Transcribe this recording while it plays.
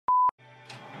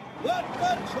What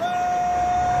the truck!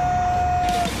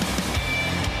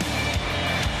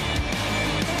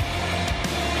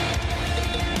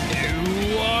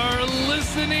 You are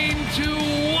listening to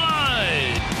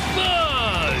What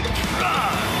the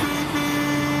Truck.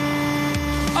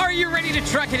 Are you ready to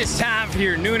truck? It is time for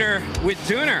your Nooner with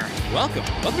Dooner. Welcome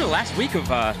to the last week of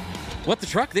What the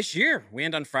Truck this year. We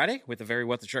end on Friday with a very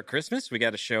What the Truck Christmas. We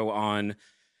got a show on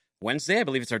Wednesday. I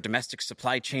believe it's our domestic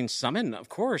supply chain summit. And of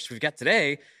course, we've got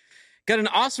today. Got an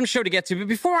awesome show to get to, but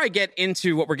before I get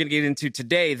into what we're going to get into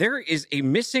today, there is a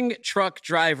missing truck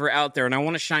driver out there, and I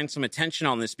want to shine some attention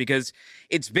on this because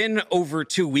it's been over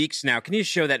 2 weeks now. Can you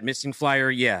show that missing flyer?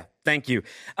 Yeah. Thank you.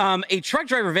 A truck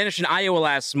driver vanished in Iowa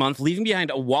last month, leaving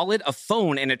behind a wallet, a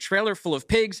phone, and a trailer full of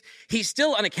pigs. He's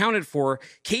still unaccounted for.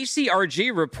 KCRG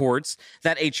reports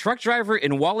that a truck driver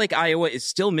in Wall Lake, Iowa is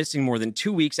still missing more than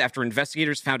 2 weeks after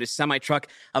investigators found his semi-truck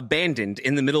abandoned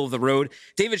in the middle of the road.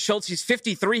 David Schultz, he's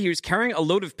 53. He was carrying a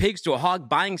load of pigs to a hog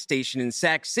buying station in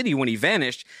Sac City when he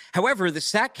vanished. However, the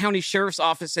Sac County Sheriff's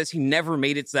Office says he never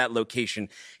made it to that location.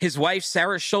 His wife,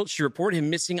 Sarah Schultz, she reported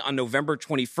him missing on November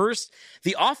 21st.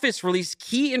 The office released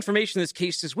key information in this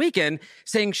case this weekend,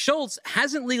 saying Schultz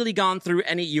hasn't legally gone through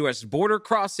any U.S. border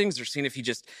crossings or seen if he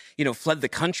just, fled the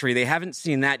country. They haven't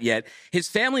seen that yet. His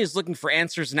family is looking for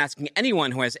answers and asking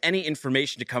anyone who has any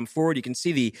information to come forward. You can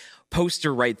see the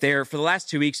poster right there. For the last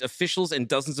 2 weeks, officials and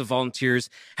dozens of volunteers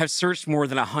have searched more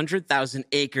than 100,000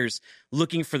 acres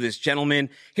looking for this gentleman.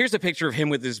 Here's a picture of him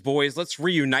with his boys. Let's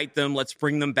reunite them. Let's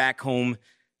bring them back home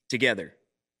together.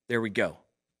 There we go.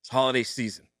 It's holiday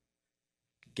season.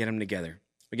 Get them together.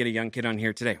 We get a young kid on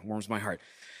here today. Warms my heart.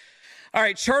 All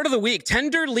right, chart of the week.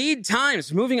 Tender lead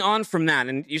times. Moving on from that,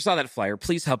 and you saw that flyer.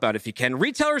 Please help out if you can.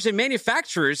 Retailers and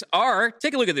manufacturers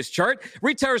take a look at this chart.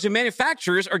 Retailers and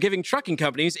manufacturers are giving trucking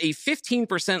companies a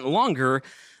 15% longer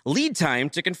lead time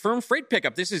to confirm freight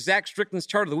pickup. This is Zach Strickland's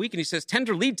chart of the week, and he says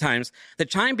tender lead times, the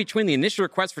time between the initial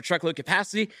request for truckload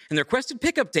capacity and the requested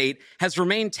pickup date, has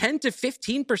remained 10 to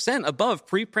 15% above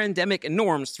pre-pandemic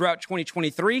norms throughout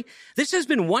 2023. This has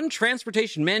been one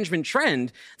transportation management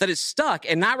trend that is stuck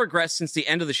and not regressed since the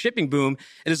end of the shipping boom.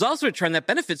 It is also a trend that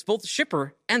benefits both the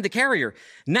shipper and the carrier.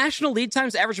 National lead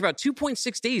times average about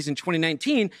 2.6 days in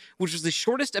 2019, which was the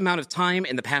shortest amount of time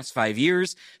in the past 5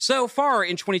 years. So far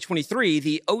in 2023,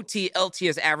 the OT/LT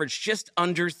has averaged just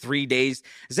under 3 days.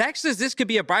 Zach says this could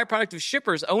be a byproduct of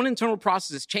shippers' own internal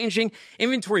processes changing.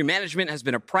 Inventory management has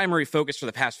been a primary focus for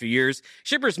the past few years.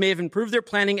 Shippers may have improved their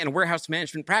planning and warehouse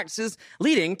management practices,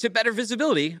 leading to better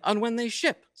visibility on when they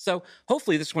ship. So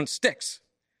hopefully this one sticks.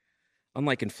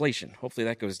 Unlike inflation, hopefully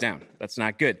that goes down. That's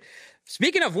not good.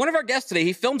 Speaking of, one of our guests today,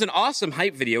 he filmed an awesome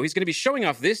hype video. He's going to be showing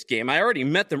off this game. I already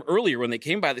met them earlier when they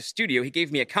came by the studio. He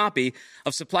gave me a copy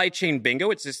of Supply Chain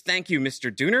Bingo. It says, "Thank you, Mr.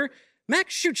 Dooner."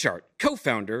 Max Schuchart,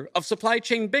 co-founder of Supply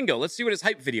Chain Bingo. Let's see what his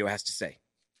hype video has to say.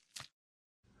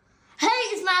 Hey,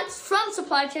 it's Max from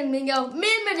Supply Chain Bingo. Me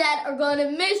and my dad are going to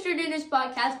Mr. Dooner's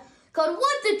podcast called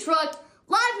What the Truck,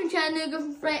 live in Chattanooga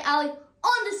from Freight Alley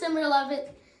on December 11th.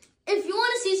 If you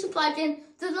want to see Supply Chain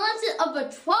through the lens of a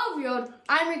 12-year-old,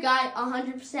 I'm your guy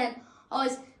 100%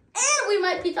 always. And we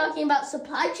might be talking about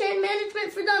supply chain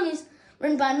management for dummies,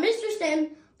 written by Mr.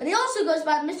 Stanton, but he also goes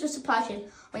by Mr. Supply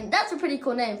Chain. I mean, that's a pretty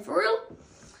cool name, for real.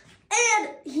 And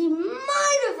he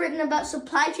might have written about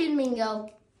Supply Chain Bingo.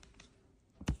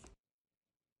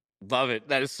 Love it.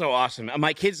 That is so awesome.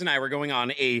 My kids and I were going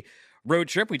on a road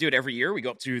trip. We do it every year. We go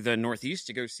up to the Northeast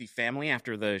to go see family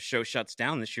after the show shuts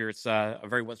down. This year, it's a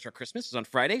very What the Truck Christmas. It's on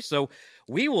Friday, so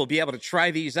we will be able to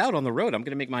try these out on the road. I'm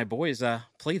going to make my boys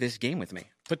play this game with me.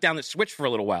 Put down the Switch for a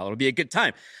little while. It'll be a good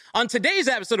time. On today's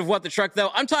episode of What the Truck,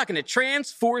 though, I'm talking to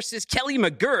Transforce's Kelly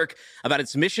McGurk about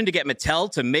its mission to get Mattel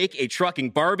to make a trucking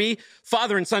Barbie.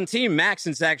 Father and son team, Max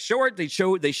and Zach Short, they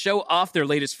show off their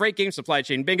latest freight game, Supply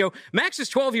Chain Bingo. Max is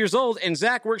 12 years old, and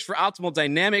Zach works for Optimal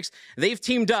Dynamics. They've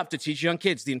teamed up to teach young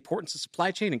kids the importance of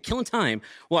supply chain and killing time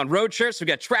while on road trips. We've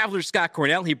got traveler Scott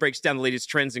Cornell. He breaks down the latest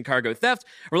trends in cargo theft.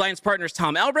 Reliance Partners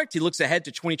Tom Albrecht. He looks ahead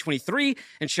to 2023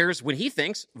 and shares when he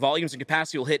thinks volumes and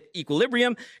capacity will hit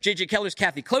equilibrium. JJ Keller's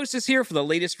Kathy Close is here for the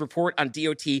latest report on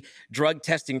DOT drug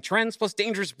testing trends, plus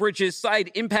dangerous bridges,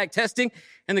 side impact testing,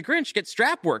 and the Grinch gets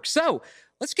strap work. So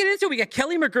let's get into it. We got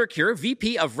Kelly McGurk here,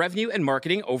 VP of Revenue and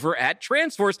Marketing over at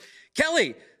Transforce.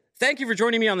 Kelly, thank you for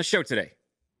joining me on the show today.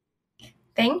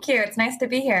 Thank you. It's nice to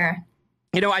be here.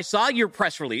 You know, I saw your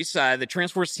press release. The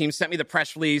Transforce team sent me the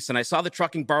press release, and I saw the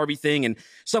trucking Barbie thing, and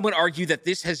someone argued that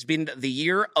this has been the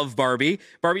year of Barbie.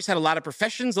 Barbie's had a lot of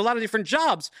professions, a lot of different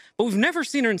jobs, but we've never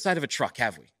seen her inside of a truck,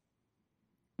 have we?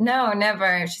 No,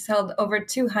 never. She's held over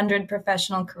 200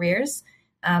 professional careers.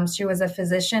 She was a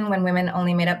physician when women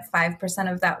only made up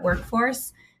 5% of that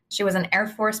workforce. She was an Air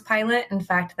Force pilot. In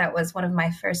fact, that was one of my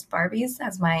first Barbies,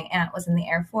 as my aunt was in the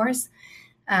Air Force.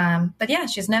 But yeah,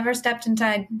 she's never stepped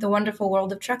inside the wonderful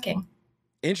world of trucking.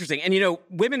 Interesting. And,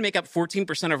 women make up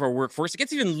 14% of our workforce. It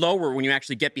gets even lower when you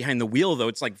actually get behind the wheel, though.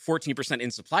 It's like 14%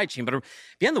 in supply chain. But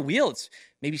behind the wheel, it's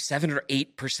maybe 7 or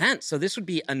 8%. So this would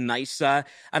be a nice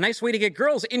way to get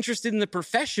girls interested in the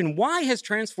profession. Why has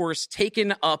TransForce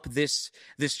taken up this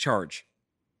charge?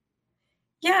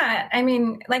 Yeah, I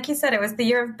mean, like you said, it was the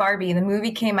year of Barbie. The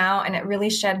movie came out and it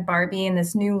really shed Barbie in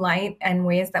this new light and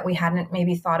ways that we hadn't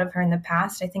maybe thought of her in the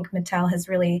past. I think Mattel has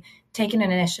really taken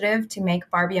an initiative to make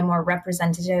Barbie a more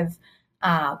representative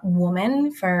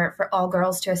woman for all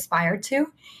girls to aspire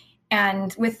to.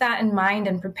 And with that in mind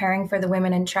and preparing for the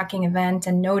Women in Trucking event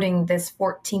and noting this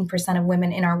 14% of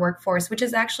women in our workforce, which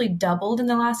has actually doubled in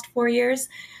the last 4 years,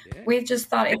 we've just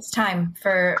thought it's time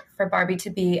for Barbie to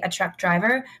be a truck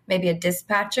driver, maybe a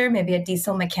dispatcher, maybe a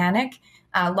diesel mechanic.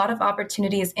 A lot of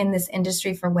opportunities in this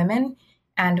industry for women,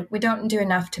 and we don't do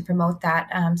enough to promote that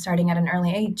starting at an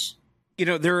early age.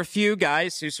 There are a few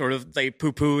guys who sort of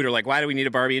poo-pooed or like, why do we need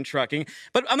a Barbie in trucking?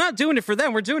 But I'm not doing it for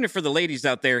them. We're doing it for the ladies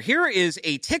out there. Here is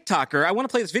a TikToker. I want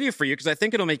to play this video for you because I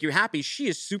think it'll make you happy. She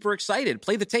is super excited.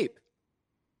 Play the tape.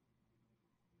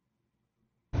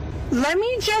 Let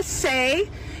me just say,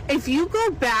 if you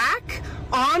go back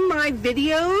on my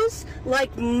videos,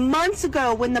 like months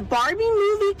ago when the Barbie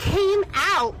movie came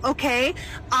out, okay,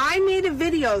 I made a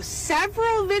video,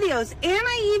 several videos, and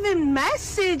I even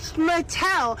messaged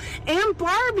Mattel and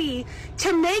Barbie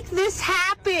to make this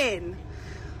happen.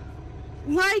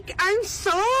 Like,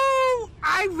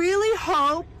 I really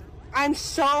hope, I'm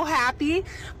so happy.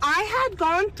 I had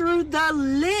gone through the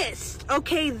list,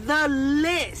 okay, the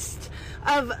list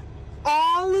of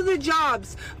all of the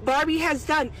jobs Barbie has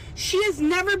done. She has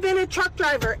never been a truck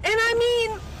driver. And I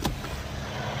mean,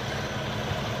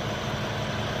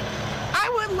 I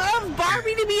would love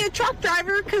Barbie to be a truck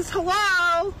driver because,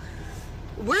 hello,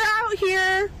 we're out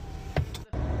here.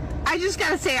 I just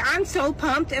gotta say, I'm so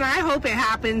pumped, and I hope it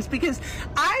happens because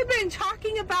I've been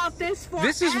talking about this for.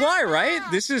 This is why, right?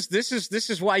 This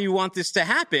is why you want this to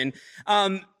happen.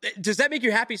 Does that make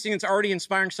you happy, seeing it's already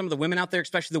inspiring some of the women out there,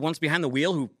 especially the ones behind the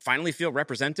wheel, who finally feel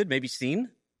represented, maybe seen?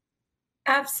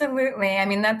 Absolutely. I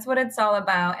mean, that's what it's all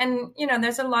about. And,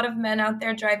 there's a lot of men out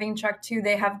there driving truck too.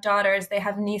 They have daughters, they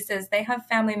have nieces, they have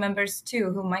family members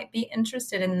too who might be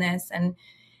interested in this. And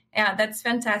yeah, that's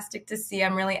fantastic to see.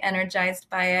 I'm really energized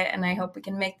by it, and I hope we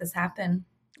can make this happen.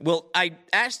 Well, I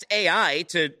asked AI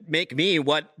to make me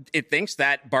what it thinks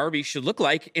that Barbie should look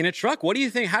like in a truck. What do you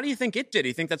think? How do you think it did? Do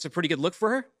you think that's a pretty good look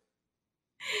for her?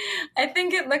 I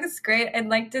think it looks great. I'd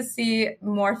like to see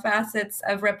more facets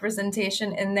of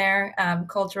representation in there,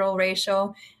 cultural,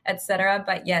 racial, etc.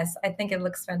 But yes, I think it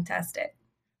looks fantastic.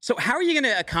 So how are you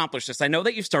going to accomplish this? I know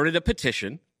that you started a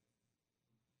petition.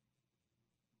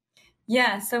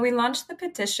 Yeah, so we launched the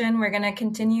petition. We're going to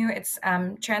continue. It's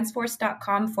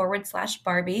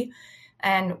transforce.com/Barbie.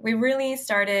 And we really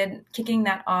started kicking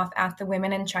that off at the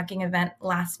Women in Trucking event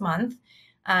last month.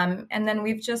 And then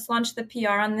we've just launched the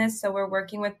PR on this. So we're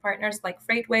working with partners like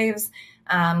FreightWaves,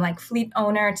 like Fleet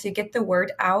Owner, to get the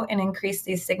word out and increase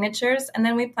these signatures. And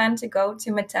then we plan to go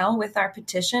to Mattel with our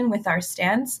petition, with our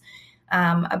stance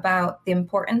about the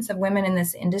importance of women in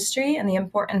this industry and the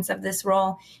importance of this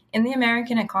role in the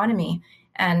American economy.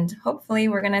 And hopefully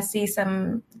we're going to see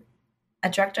a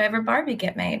truck driver Barbie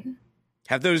get made.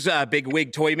 Have those big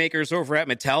wig toy makers over at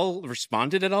Mattel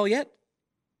responded at all yet?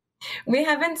 We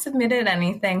haven't submitted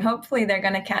anything. Hopefully they're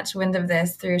going to catch wind of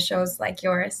this through shows like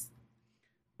yours.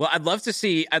 Well, I'd love to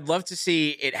see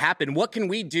it happen. What can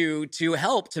we do to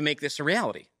help to make this a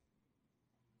reality?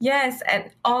 Yes,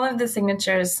 and all of the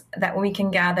signatures that we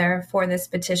can gather for this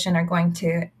petition are going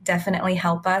to definitely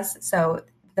help us. So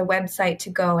the website to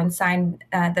go and sign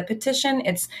the petition,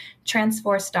 it's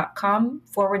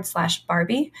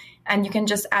transforce.com/Barbie. And you can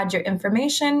just add your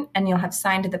information and you'll have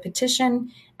signed the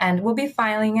petition, and we'll be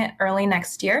filing it early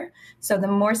next year. So the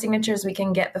more signatures we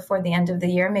can get before the end of the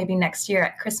year, maybe next year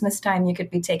at Christmas time, you could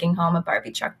be taking home a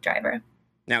Barbie truck driver.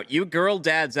 Now, you girl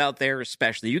dads out there,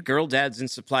 especially you girl dads in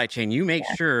supply chain, you make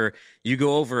sure you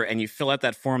go over and you fill out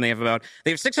that form. They have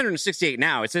 668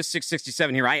 now. It says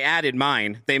 667 here. I added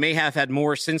mine. They may have had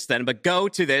more since then, but go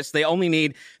to this. They only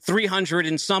need 300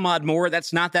 and some odd more.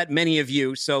 That's not that many of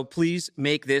you. So please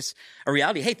make this a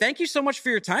reality. Hey, thank you so much for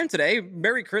your time today.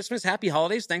 Merry Christmas. Happy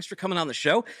holidays. Thanks for coming on the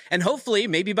show. And hopefully,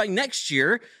 maybe by next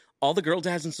year, all the girl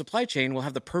dads in supply chain will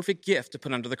have the perfect gift to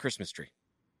put under the Christmas tree.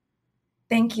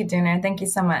 Thank you, Dooner. Thank you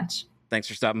so much. Thanks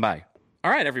for stopping by. All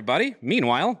right, everybody.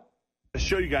 Meanwhile, To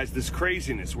show you guys this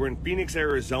craziness. We're in Phoenix,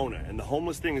 Arizona, and the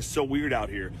homeless thing is so weird out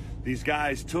here. These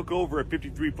guys took over a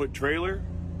 53-foot trailer,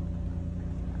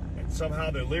 and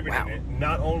somehow they're living in it.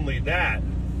 Not only that,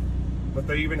 but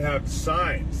they even have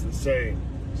signs that say,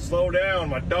 "Slow down,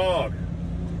 my dog."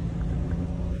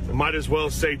 They might as well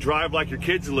say, "Drive like your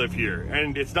kids live here."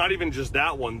 And it's not even just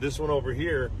that one. This one over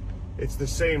here, it's the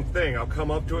same thing. I'll come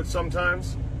up to it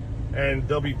sometimes, and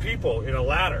there'll be people in a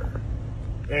ladder.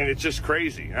 And it's just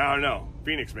crazy. I don't know.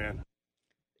 Phoenix, man.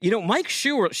 You know, Mike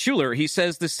Schuler, he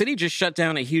says the city just shut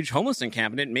down a huge homeless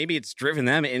encampment. Maybe it's driven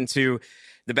them into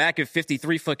the back of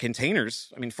 53-foot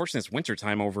containers. I mean, fortunately, it's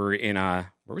wintertime over in,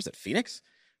 where was it, Phoenix?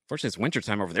 Fortunately, it's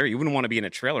wintertime over there. You wouldn't want to be in a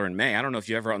trailer in May. I don't know if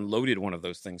you ever unloaded one of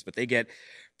those things, but they get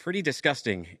pretty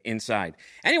disgusting inside.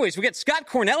 Anyways, we get Scott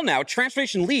Cornell now,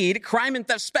 transformation lead, crime and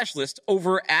theft specialist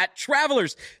over at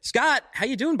Travelers. Scott, how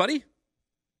you doing, buddy?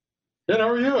 Good. How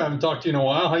are you? I haven't talked to you in a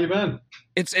while. How you been?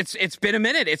 It's been a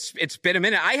minute. It's been a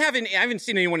minute. I haven't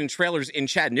seen anyone in trailers in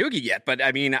Chattanooga yet, but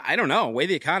I mean, I don't know. The way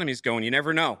the economy's going, you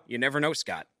never know. You never know,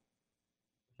 Scott.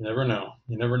 You never know.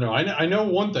 You never know. I know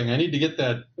one thing. I need to get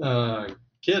that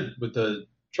kid with the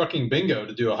trucking bingo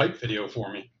to do a hype video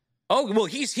for me. Oh, well,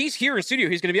 he's here in studio.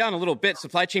 He's going to be on a little bit.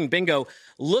 Supply Chain Bingo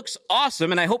looks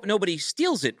awesome, and I hope nobody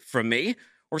steals it from me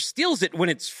or steals it when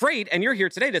it's freight. And you're here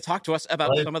today to talk to us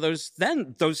about some of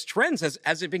those trends.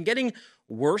 Has it been getting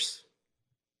worse?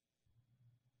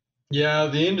 Yeah,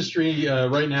 the industry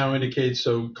right now indicates,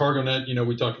 so CargoNet,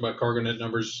 we talk about CargoNet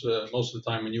numbers most of the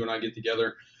time when you and I get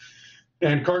together.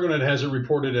 And CargoNet has it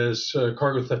reported as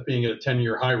cargo theft being at a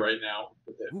 10-year high right now.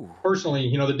 Ooh.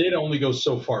 Personally, the data only goes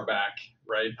so far back,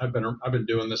 right? I've been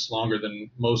doing this longer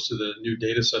than most of the new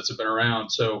data sets have been around.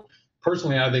 So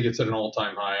personally, I think it's at an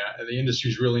all-time high. The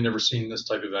industry's really never seen this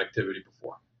type of activity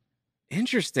before.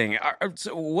 Interesting.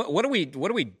 So what are we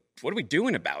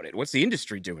doing about it? What's the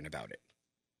industry doing about it?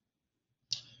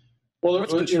 Well,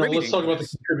 let's talk about the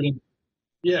contributing.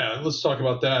 Yeah, let's talk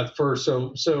about that first.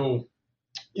 So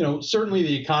certainly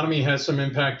the economy has some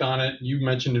impact on it. You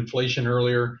mentioned inflation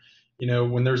earlier.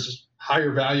 When there's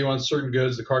higher value on certain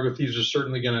goods, the cargo thieves are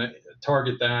certainly going to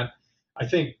target that. I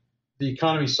think the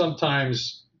economy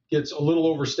sometimes gets a little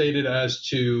overstated as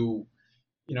to,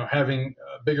 having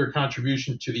a bigger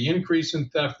contribution to the increase in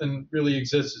theft than really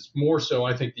exists. It's more so,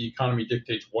 I think the economy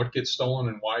dictates what gets stolen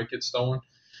and why it gets stolen.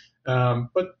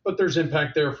 But there's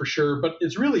impact there for sure. But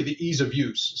it's really the ease of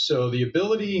use. So the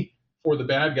ability for the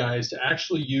bad guys to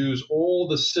actually use all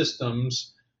the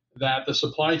systems that the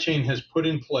supply chain has put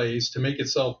in place to make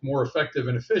itself more effective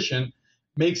and efficient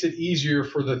makes it easier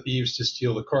for the thieves to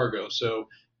steal the cargo. So,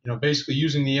 basically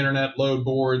using the internet, load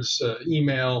boards,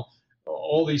 email,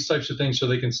 all these types of things so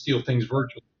they can steal things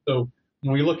virtually. So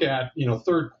when we look at,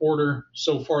 third quarter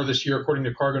so far this year, according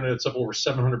to CargoNet, it's up over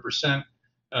 700%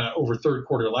 over third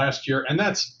quarter last year. And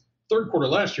that's third quarter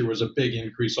last year was a big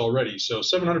increase already. So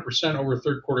 700% over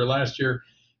third quarter last year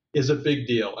is a big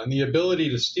deal. And the ability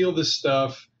to steal this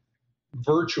stuff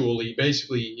virtually,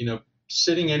 basically,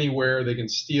 sitting anywhere, they can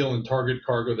steal and target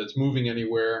cargo that's moving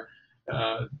anywhere,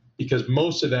 because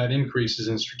most of that increase is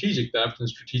in strategic theft, and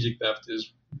strategic theft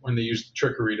is when they use the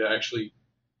trickery to actually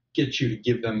get you to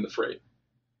give them the freight.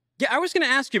 Yeah, I was going to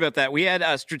ask you about that. We had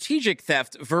strategic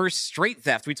theft versus straight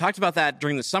theft. We talked about that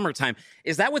during the summertime.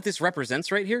 Is that what this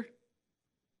represents right here?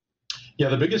 Yeah,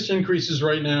 the biggest increases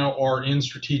right now are in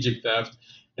strategic theft.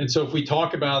 And so if we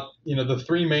talk about, the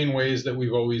three main ways that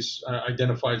we've always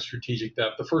identified strategic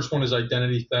theft, the first one is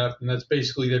identity theft. And that's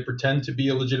basically they pretend to be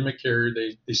a legitimate carrier.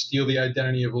 They steal the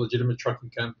identity of a legitimate trucking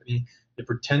company. They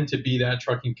pretend to be that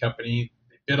trucking company.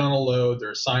 They bid on a load.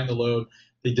 They're assigned the load.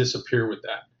 They disappear with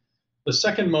that. The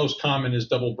second most common is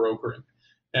double brokering.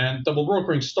 And double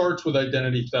brokering starts with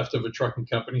identity theft of a trucking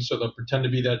company. So they'll pretend to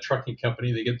be that trucking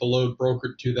company. They get the load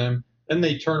brokered to them. Then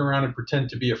they turn around and pretend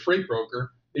to be a freight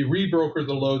broker. They rebroker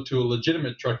the load to a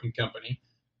legitimate trucking company.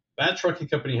 That trucking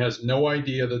company has no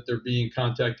idea that they're being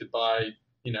contacted by,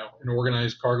 an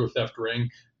organized cargo theft ring.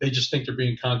 They just think they're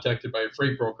being contacted by a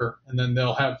freight broker. And then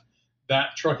they'll have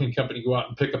that trucking company go out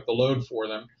and pick up the load for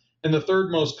them. And the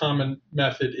third most common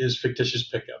method is fictitious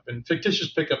pickup. And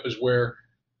fictitious pickup is where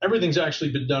everything's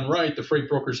actually been done right. The freight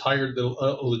brokers hired a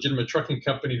legitimate trucking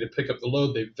company to pick up the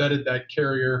load. They vetted that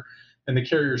carrier, and the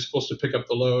carrier is supposed to pick up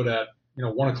the load at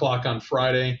 1 o'clock on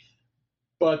Friday.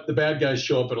 But the bad guys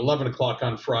show up at 11 o'clock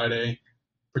on Friday,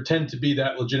 pretend to be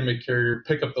that legitimate carrier,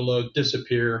 pick up the load,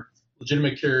 disappear.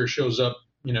 Legitimate carrier shows up,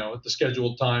 at the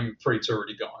scheduled time, freight's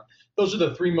already gone. Those are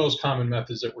the three most common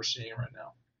methods that we're seeing right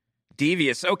now.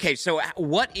 Devious. Okay, so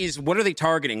what are they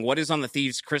targeting? What is on the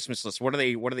thieves' Christmas list? What are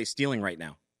they stealing right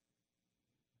now?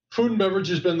 Food and beverage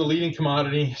has been the leading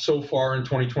commodity so far in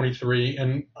 2023.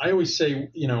 And I always say,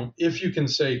 if you can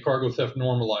say cargo theft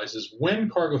normalizes, when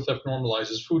cargo theft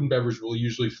normalizes, food and beverage will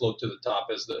usually float to the top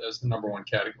as the number one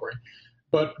category.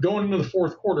 But going into the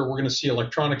fourth quarter, we're going to see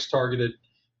electronics targeted,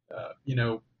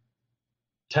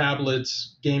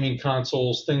 tablets, gaming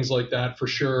consoles, things like that for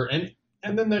sure.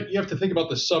 And then you have to think about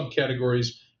the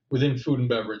subcategories within food and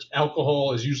beverage.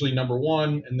 Alcohol is usually number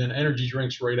one, and then energy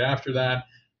drinks right after that.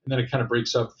 And then it kind of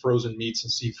breaks up frozen meats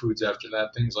and seafoods after that,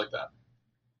 things like that.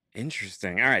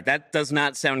 Interesting. All right. That does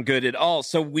not sound good at all.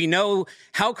 So we know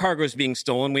how cargo is being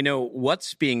stolen. We know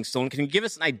what's being stolen. Can you give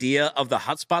us an idea of the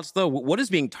hotspots, though? What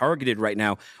is being targeted right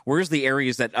now? Where's the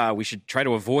areas that we should try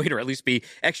to avoid or at least be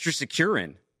extra secure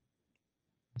in?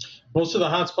 Most of the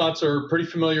hotspots are pretty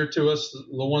familiar to us,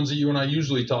 the ones that you and I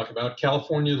usually talk about.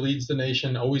 California leads the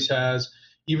nation, always has,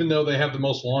 even though they have the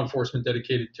most law enforcement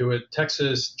dedicated to it.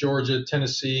 Texas, Georgia,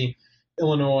 Tennessee,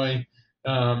 Illinois.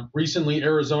 Recently,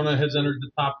 Arizona has entered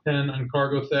the top 10 on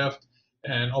cargo theft.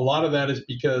 And a lot of that is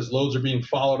because loads are being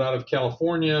followed out of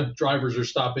California. Drivers are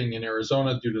stopping in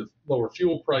Arizona due to lower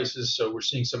fuel prices. So we're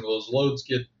seeing some of those loads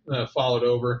get followed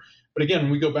over. But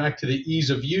again, we go back to the ease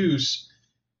of use.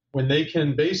 When they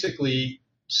can basically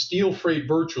steal freight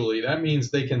virtually, that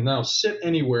means they can now sit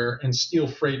anywhere and steal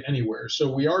freight anywhere. So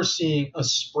we are seeing a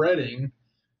spreading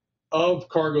of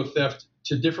cargo theft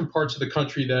to different parts of the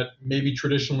country that maybe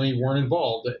traditionally weren't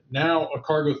involved. Now a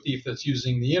cargo thief that's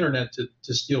using the internet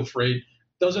to steal freight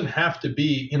doesn't have to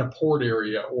be in a port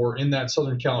area or in that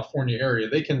Southern California area.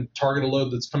 They can target a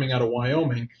load that's coming out of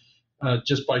Wyoming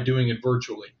just by doing it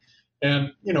virtually.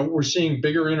 And, we're seeing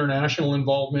bigger international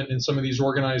involvement in some of these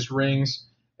organized rings,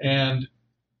 and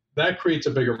that creates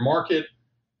a bigger market,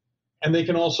 and they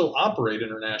can also operate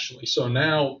internationally. So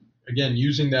now, again,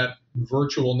 using that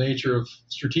virtual nature of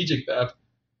strategic theft,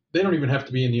 they don't even have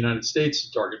to be in the United States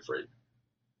to target freight.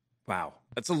 Wow.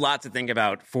 That's a lot to think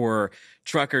about for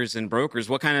truckers and brokers.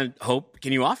 What kind of hope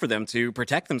can you offer them to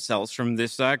protect themselves from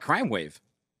this crime wave?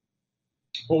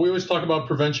 Well, we always talk about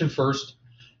prevention first.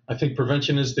 I think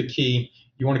prevention is the key.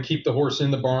 You want to keep the horse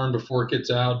in the barn before it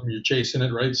gets out and you're chasing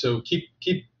it, right? So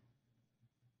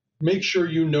make sure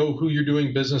you know who you're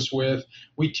doing business with.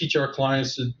 We teach our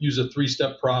clients to use a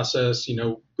 3-step process,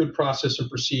 good process and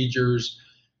procedures,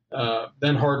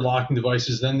 then hard locking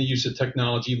devices, then the use of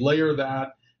technology. Layer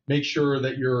that. Make sure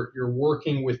that you're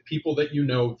working with people that you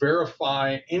know.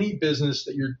 Verify any business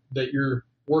that you're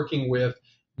working with.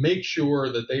 Make sure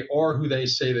that they are who they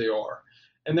say they are.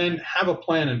 And then have a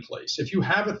plan in place. If you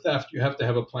have a theft, you have to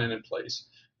have a plan in place.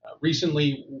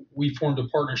 Recently, we formed a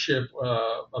partnership,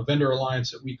 a vendor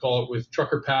alliance that we call it, with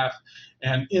Trucker Path.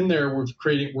 And in there, we're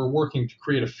working to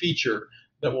create a feature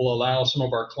that will allow some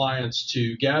of our clients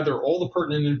to gather all the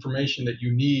pertinent information that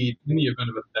you need in the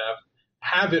event of a theft,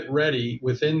 have it ready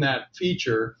within that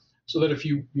feature so that if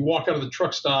you walk out of the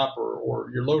truck stop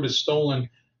or your load is stolen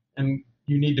and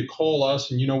you need to call us,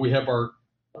 and we have our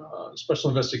special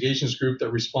investigations group that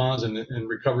responds and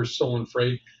recovers stolen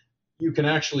freight, you can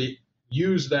actually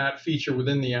use that feature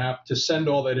within the app to send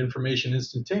all that information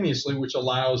instantaneously, which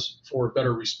allows for a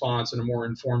better response and a more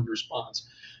informed response.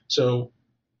 So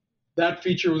that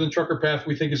feature within Trucker Path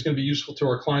we think is going to be useful to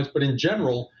our clients. But in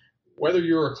general, whether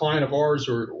you're a client of ours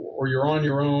or you're on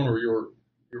your own or you're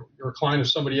a client of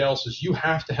somebody else's, you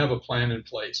have to have a plan in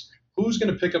place. Who's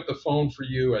going to pick up the phone for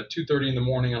you at 2:30 in the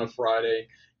morning on a Friday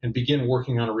and begin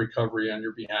working on a recovery on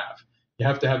your behalf? You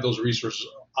have to have those resources.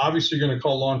 Obviously, you're going to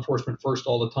call law enforcement first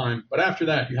all the time, but after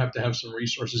that, you have to have some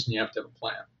resources and you have to have a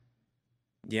plan.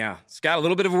 Yeah, it's got a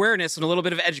little bit of awareness and a little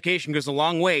bit of education goes a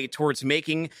long way towards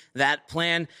making that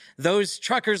plan. Those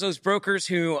truckers, those brokers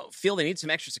who feel they need some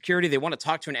extra security, they want to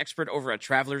talk to an expert over at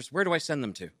Travelers, where do I send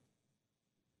them to?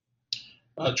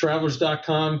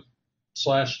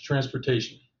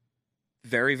 Travelers.com/transportation.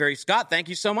 Very, very Scott, thank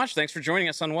you so much. Thanks for joining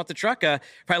us on What the Truck.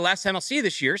 Probably last time I'll see you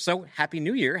this year, so Happy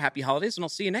New Year, Happy Holidays, and I'll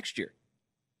see you next year.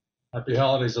 Happy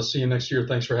Holidays. I'll see you next year.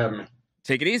 Thanks for having me.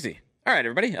 Take it easy. All right,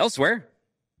 everybody, elsewhere.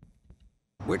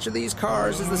 Which of these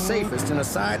cars is the safest in a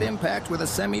side impact with a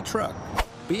semi-truck?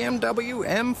 BMW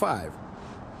M5.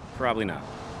 Probably not.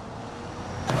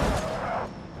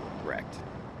 Wrecked.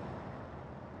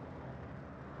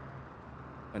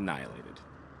 Annihilated.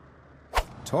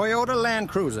 Toyota Land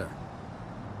Cruiser.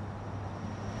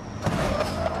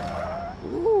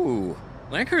 Ooh,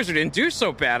 Land Cruiser didn't do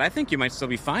so bad. I think you might still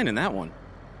be fine in that one.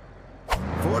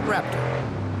 Ford Raptor.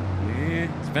 Yeah,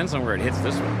 depends on where it hits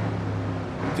this one.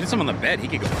 If it hits him on the bed, he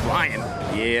could go flying.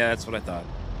 Yeah, that's what I thought.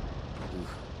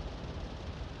 Oof.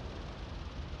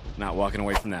 Not walking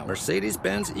away from that one.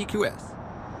 Mercedes-Benz EQS.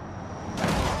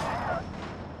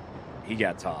 He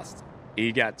got tossed.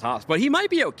 He got tossed, but he might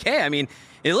be okay. I mean,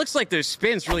 it looks like those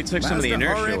spins really took some of the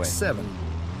inertia away. RX-7. Ooh.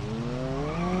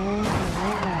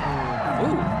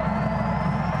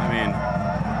 I mean,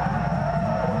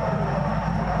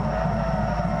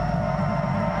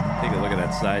 take a look at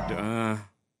that side.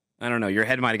 I don't know. Your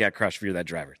head might have got crushed if you're that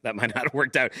driver. That might not have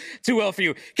worked out too well for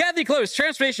you. Kathy Close,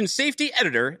 Transportation Safety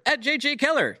Editor at JJ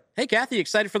Keller. Hey, Kathy,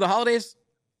 excited for the holidays?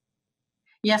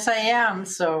 Yes, I am.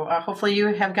 So hopefully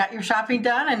you have got your shopping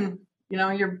done and,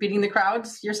 you're beating the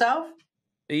crowds yourself.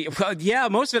 Well, yeah,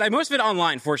 most of it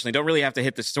online, fortunately. Don't really have to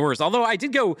hit the stores. Although I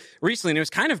did go recently and it was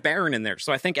kind of barren in there.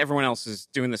 So I think everyone else is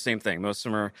doing the same thing. Most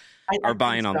of them are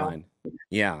buying online.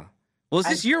 Yeah. Well, is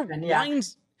this your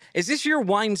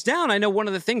winds down? I know one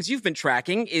of the things you've been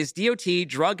tracking is DOT,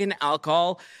 drug and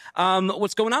alcohol.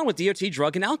 What's going on with DOT,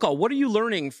 drug and alcohol? What are you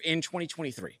learning in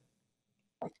 2023?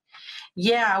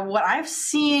 Yeah, what I've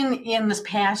seen in this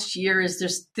past year is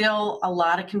there's still a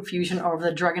lot of confusion over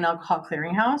the Drug and Alcohol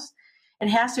Clearinghouse. It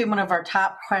has to be one of our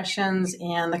top questions,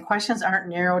 and the questions aren't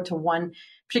narrowed to one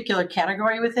particular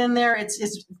category within there.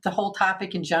 It's the whole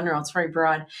topic in general. It's very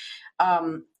broad.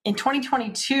 In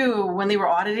 2022, when they were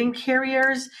auditing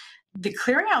carriers, the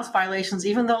clearinghouse violations,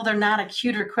 even though they're not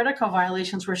acute or critical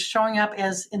violations, were showing up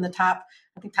as in the top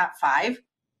 5.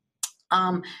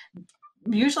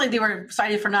 Usually they were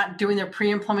cited for not doing their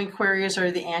pre-employment queries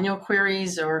or the annual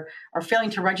queries or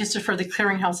failing to register for the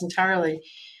clearinghouse entirely.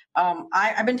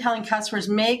 I've been telling customers,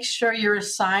 make sure you're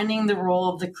assigning the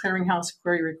role of the clearinghouse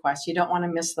query request. You don't want to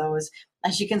miss those.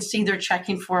 As you can see, they're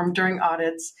checking for them during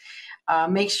audits.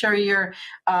 Make sure you're,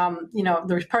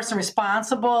 the person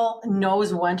responsible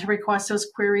knows when to request those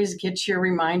queries. Get your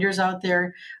reminders out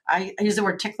there. I use the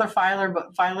word tickler filer,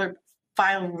 but file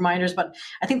reminders, but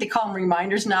I think they call them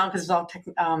reminders now because it's all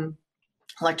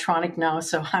electronic now.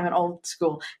 So I'm an old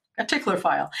school. A tickler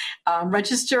file.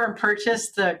 Register and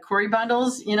purchase the query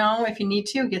bundles, if you need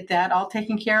to, get that all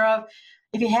taken care of.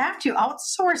 If you have to,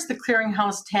 outsource the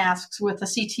clearinghouse tasks with a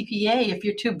CTPA if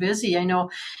you're too busy. I know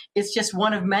it's just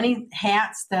one of many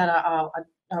hats that a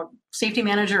safety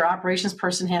manager or operations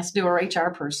person has to do, or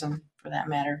HR person for that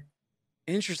matter.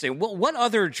 Interesting. Well, what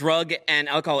other drug and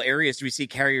alcohol areas do we see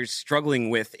carriers struggling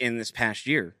with in this past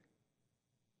year?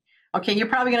 Okay, you're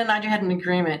probably going to nod your head in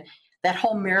agreement. That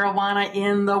whole marijuana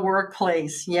in the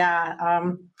workplace. Yeah.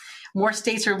 More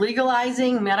states are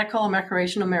legalizing medical and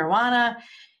recreational marijuana.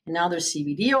 And now there's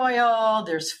CBD oil.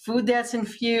 There's food that's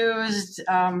infused.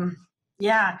 THC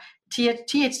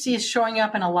is showing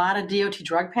up in a lot of DOT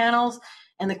drug panels.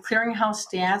 And the clearinghouse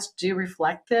stats do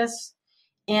reflect this.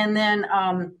 And then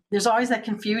there's always that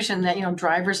confusion that,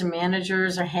 drivers and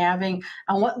managers are having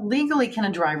on what legally can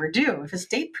a driver do if a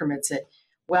state permits it.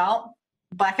 Well,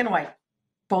 black and white.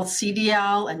 Both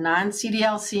CDL and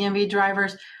non-CDL CMV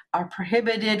drivers are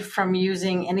prohibited from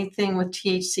using anything with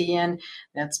THC in.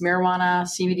 That's marijuana,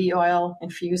 CBD oil,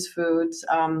 infused foods.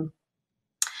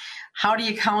 How do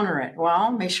you counter it?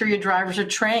 Well, make sure your drivers are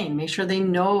trained. Make sure they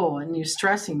know, and you're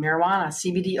stressing marijuana,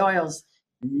 CBD oils,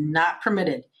 not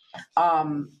permitted.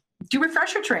 Do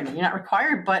refresher training. You're not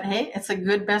required, but hey, it's a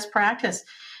good best practice.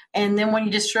 And then when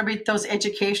you distribute those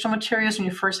educational materials, when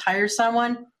you first hire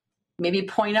someone, maybe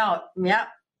point out,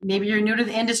 maybe you're new to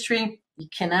the industry. You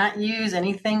cannot use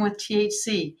anything with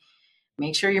THC.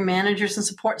 Make sure your managers and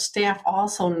support staff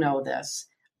also know this.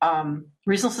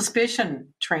 Reasonable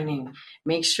suspicion training.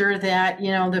 Make sure that,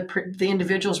 the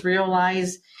individuals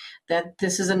realize that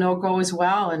this is a no-go as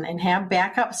well, and have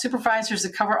backup supervisors to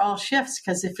cover all shifts.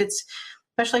 Because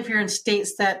especially if you're in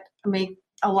states that may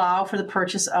allow for the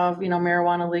purchase of,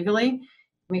 marijuana legally,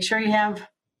 make sure you have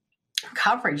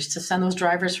coverage to send those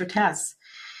drivers for tests.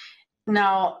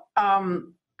 Now,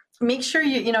 make sure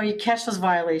you catch those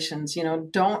violations.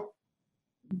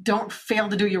 Don't fail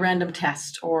to do your random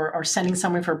test or sending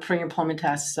someone for a pre-employment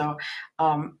test. So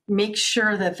make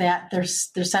sure that they're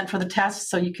sent for the test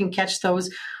so you can catch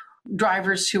those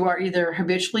drivers who are either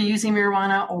habitually using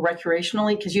marijuana or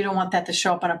recreationally, because you don't want that to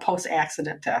show up on a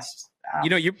post-accident test.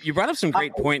 You brought up some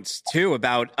great points too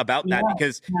about that,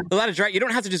 because a lot of you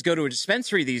don't have to just go to a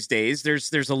dispensary these days.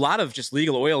 There's a lot of just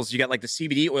legal oils. You got like the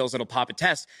CBD oils that'll pop a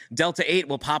test. Delta 8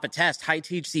 will pop a test. High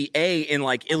THC in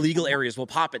like illegal areas will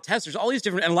pop a test. There's all these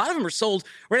different, and a lot of them are sold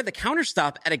right at the counter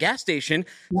stop at a gas station.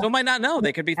 So might not know.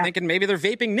 They could be thinking maybe they're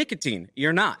vaping nicotine.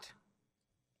 You're not.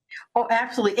 Oh,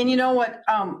 absolutely. And you know what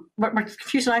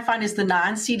confusion I find is the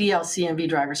non-CDL CMV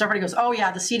drivers. Everybody goes, oh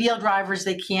yeah, the CDL drivers,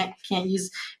 they can't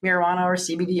use marijuana or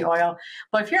CBD oil.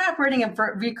 But if you're operating a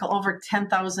vehicle over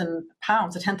 10,000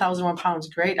 pounds, 10,001 pounds,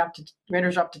 great,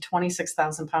 graders up to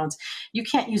 26,000 pounds, you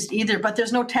can't use it either, but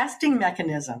there's no testing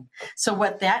mechanism. So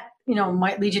what that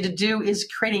might lead you to do is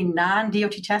create a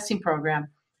non-DOT testing program.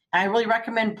 I really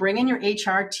recommend bringing your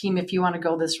HR team if you want to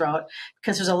go this route,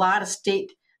 because there's a lot of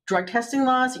state drug testing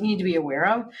laws that you need to be aware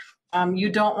of.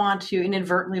 You don't want to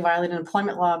inadvertently violate an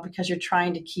employment law because you're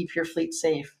trying to keep your fleet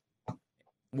safe.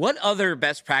 What other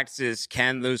best practices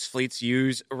can those fleets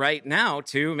use right now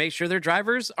to make sure their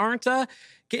drivers aren't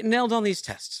getting nailed on these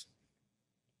tests?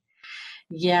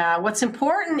 Yeah, what's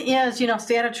important is,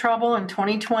 stay out of trouble in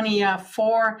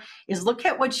 2024 is look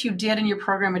at what you did in your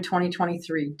program in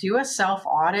 2023. Do a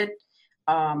self-audit,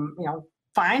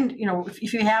 find,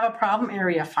 if you have a problem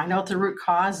area, find out the root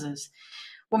causes.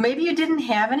 Well, maybe you didn't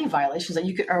have any violations that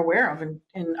you are aware of in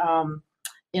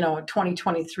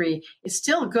 2023. It's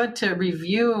still good to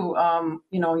review,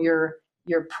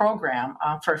 your program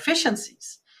for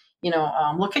efficiencies.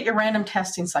 Look at your random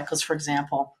testing cycles, for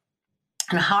example.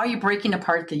 And how are you breaking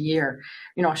apart the year?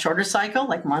 A shorter cycle,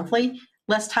 like monthly,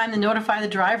 less time to notify the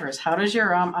drivers. How does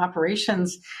your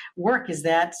operations work? Is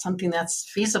that something that's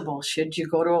feasible? Should you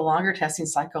go to a longer testing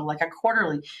cycle, like a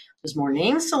quarterly? There's more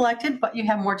names selected, but you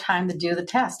have more time to do the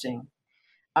testing.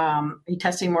 Are you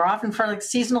testing more often for like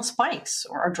seasonal spikes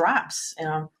or drops?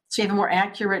 So you have a more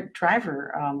accurate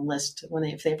driver list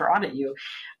if they ever audit you.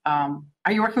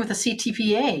 Are you working with a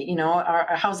CTPA?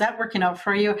 How's that working out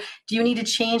for you? Do you need to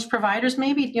change providers?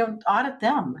 Maybe audit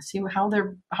them, see how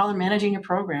they're managing your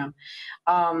program.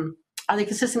 Are they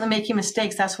consistently making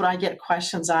mistakes? That's what I get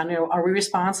questions on. Are we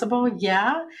responsible?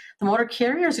 Yeah, the motor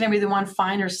carrier is going to be the one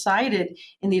fined or cited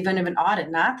in the event of an audit,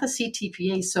 not the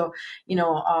CTPA. So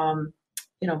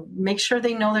make sure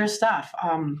they know their stuff.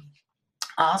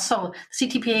 Also,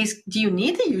 CTPAs, do you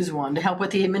need to use one to help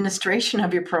with the administration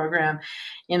of your program?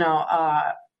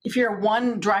 If you're a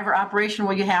one driver operation,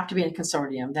 well, you have to be in a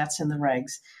consortium. That's in the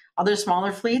regs. Other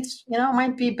smaller fleets, it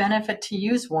might be benefit to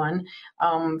use one.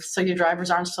 So your drivers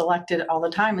aren't selected all the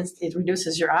time. It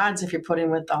reduces your odds if you're put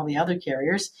in with all the other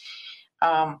carriers.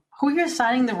 Who you're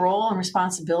assigning the role and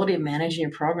responsibility of managing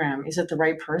your program? Is it the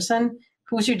right person?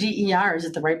 Who's your DER? Is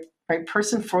it the right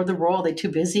person for the role? Are they too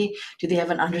busy? Do they have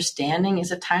an understanding? Is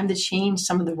it time to change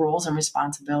some of the roles and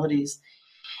responsibilities?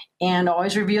 And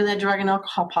always review that drug and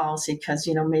alcohol policy, because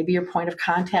maybe your point of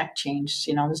contact changed.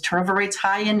 There's turnover rates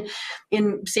high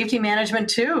in safety management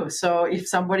too. So if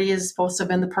somebody is supposed to have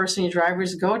been the person your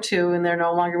drivers go to and they're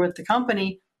no longer with the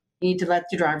company, you need to let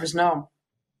your drivers know.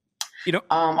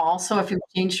 Also, if you've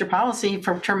changed your policy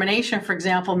for termination, for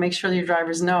example, make sure that your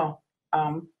drivers know.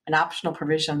 And optional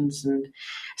provisions and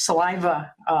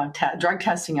saliva drug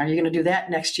testing. Are you going to do that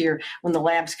next year when the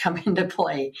labs come into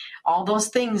play? All those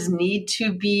things need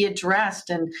to be addressed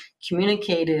and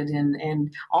communicated,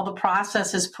 and all the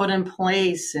processes put in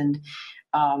place. And,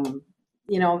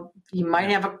 you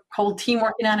might have a whole team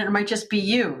working on it. It might just be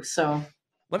you. So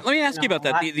let me ask you about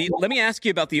that. Let me ask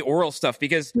you about the oral stuff,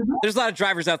 because there's a lot of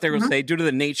drivers out there who say, due to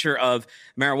the nature of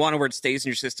marijuana, where it stays in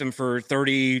your system for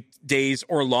 30 days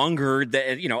or longer,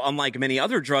 that unlike many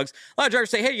other drugs, a lot of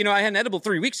drivers say, hey, I had an edible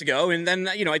 3 weeks ago, and then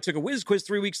I took a whiz quiz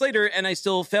 3 weeks later, and I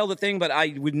still failed the thing, but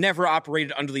I would never operate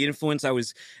under the influence. I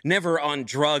was never on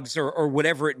drugs or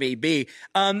whatever it may be.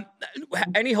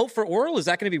 Any hope for oral? Is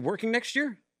that going to be working next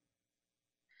year?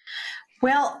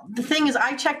 Well, the thing is,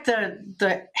 I checked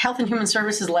the Health and Human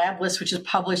Services lab list, which is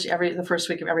published the first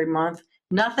week of every month.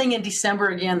 Nothing in December.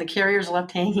 Again, the carriers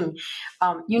left hanging.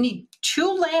 You need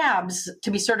 2 labs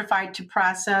to be certified to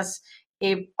process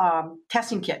a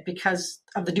testing kit because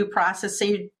of the due process. Say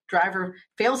your driver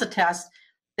fails a test,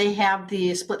 they have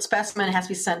the split specimen. It has to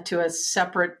be sent to a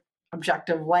separate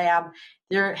objective lab.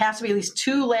 There has to be at least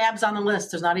 2 labs on the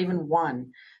list. There's not even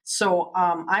one. So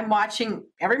I'm watching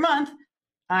every month.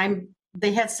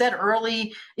 They had said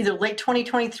either late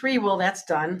 2023, well, that's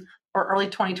done, or early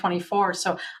 2024.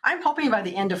 So I'm hoping by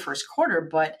the end of first quarter,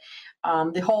 but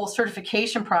the whole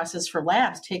certification process for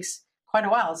labs takes quite a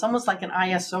while. It's almost like an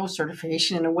ISO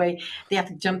certification in a way. They have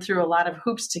to jump through a lot of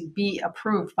hoops to be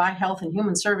approved by Health and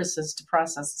Human Services to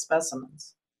process the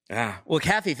specimens. Well,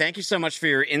 Kathy, thank you so much for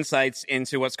your insights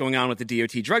into what's going on with the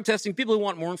DOT drug testing. People who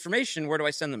want more information, where do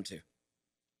I send them to?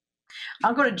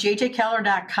 I'll go to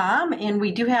jjkeller.com, and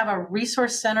we do have a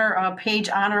resource center page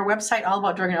on our website all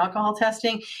about drug and alcohol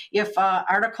testing. If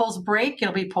articles break,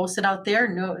 it'll be posted out there.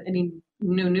 Any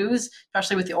new news,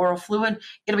 especially with the oral fluid,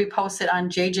 it'll be posted on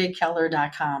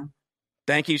jjkeller.com.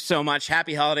 Thank you so much.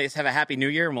 Happy holidays. Have a happy new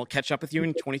year, and we'll catch up with you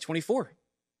in 2024.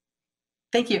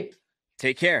 Thank you.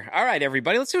 Take care. All right,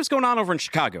 everybody. Let's see what's going on over in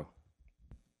Chicago.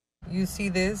 You see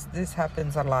this? This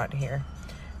happens a lot here.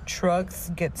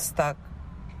 Trucks get stuck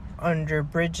under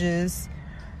bridges.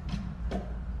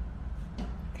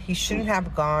 He shouldn't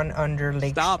have gone under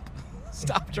Lake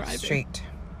Stop driving. Street.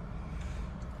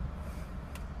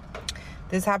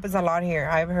 This happens a lot here.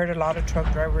 I've heard a lot of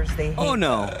truck drivers, they hate. Oh,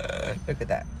 no. Look at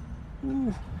that.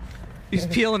 Ooh. He's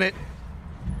peeling it.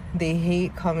 They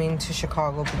hate coming to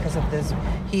Chicago because of this.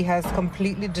 He has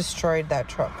completely destroyed that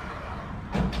truck.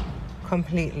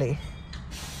 Completely.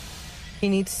 He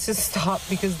needs to stop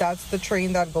because that's the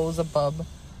train that goes above.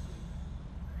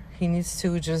 He needs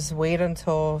to just wait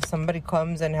until somebody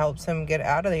comes and helps him get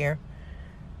out of here.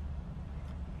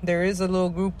 There is a little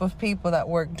group of people that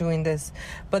work doing this.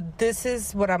 But this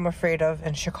is what I'm afraid of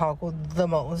in Chicago the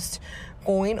most.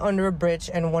 Going under a bridge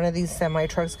and one of these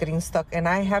semi-trucks getting stuck. And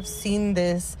I have seen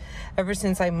this ever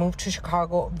since I moved to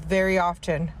Chicago very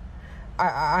often.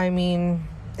 I mean,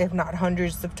 if not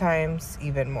hundreds of times,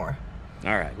 even more.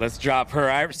 All right, let's drop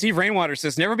her. Steve Rainwater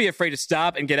says, never be afraid to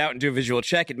stop and get out and do a visual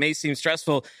check. It may seem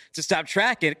stressful to stop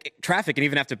traffic and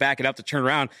even have to back it up to turn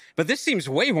around, but this seems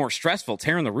way more stressful,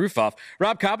 tearing the roof off.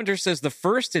 Rob Carpenter says, the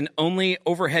first and only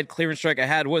overhead clearance strike I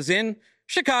had was in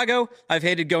Chicago. I've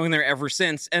hated going there ever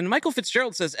since. And Michael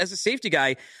Fitzgerald says, as a safety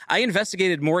guy, I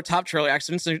investigated more top trailer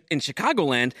accidents in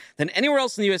Chicagoland than anywhere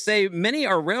else in the USA. Many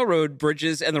are railroad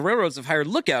bridges, and the railroads have hired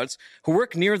lookouts who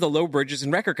work near the low bridges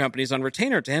and wrecker companies on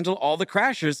retainer to handle all the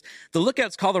crashers. The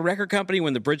lookouts call the wrecker company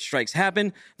when the bridge strikes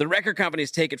happen. The wrecker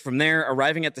companies take it from there,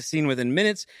 arriving at the scene within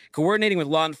minutes, coordinating with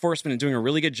law enforcement, and doing a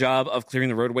really good job of clearing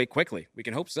the roadway quickly. We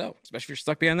can hope so, especially if you're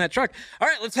stuck behind that truck. All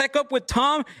right, let's heck up with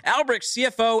Tom Albrecht,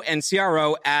 CFO and CRO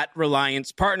at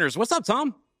Reliance Partners. What's up,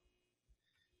 Tom?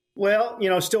 Well,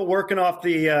 still working off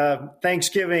the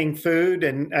Thanksgiving food,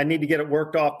 and I need to get it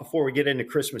worked off before we get into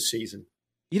Christmas season.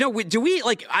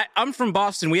 I'm from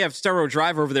Boston. We have Stereo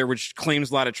Drive over there, which claims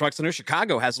a lot of trucks. I know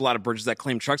Chicago has a lot of bridges that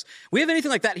claim trucks. We have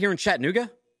anything like that here in Chattanooga?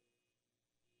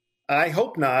 I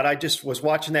hope not. I just was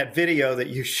watching that video that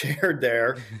you shared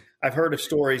there. I've heard of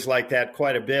stories like that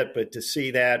quite a bit, but to see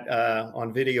that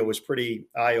on video was pretty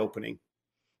eye-opening.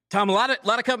 Tom, a lot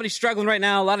of companies struggling right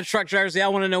now. A lot of truck drivers, they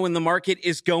all want to know when the market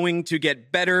is going to get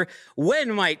better.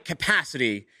 When might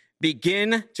capacity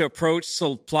begin to approach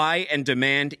supply and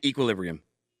demand equilibrium?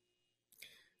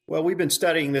 Well, we've been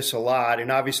studying this a lot,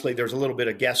 and obviously there's a little bit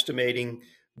of guesstimating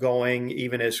going,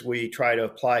 even as we try to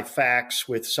apply facts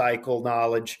with cycle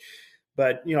knowledge.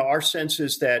 But, our sense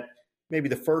is that maybe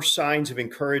the first signs of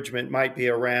encouragement might be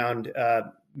around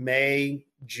May,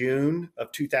 June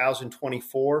of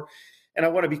 2024. And I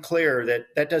want to be clear that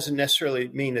that doesn't necessarily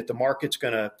mean that the market's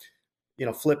going to,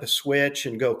 flip a switch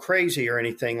and go crazy or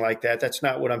anything like that. That's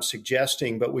not what I'm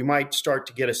suggesting. But we might start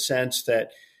to get a sense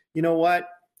that,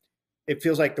 it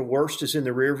feels like the worst is in the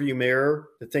rearview mirror,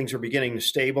 that things are beginning to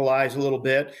stabilize a little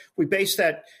bit. We base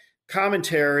that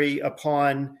commentary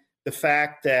upon the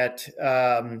fact that,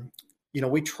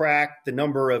 we track the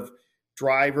number of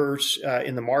drivers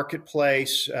in the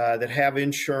marketplace that have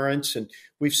insurance, and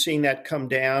we've seen that come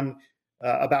down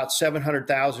about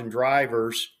 700,000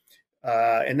 drivers.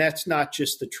 And that's not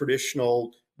just the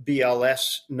traditional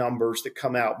BLS numbers that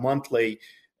come out monthly.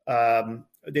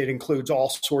 It includes all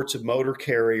sorts of motor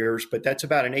carriers, but that's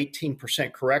about an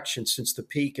 18% correction since the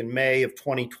peak in May of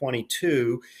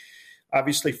 2022.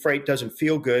 Obviously, freight doesn't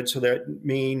feel good, so that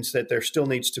means that there still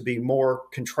needs to be more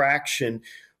contraction.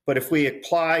 But if we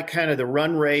apply kind of the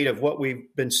run rate of what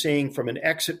we've been seeing from an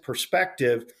exit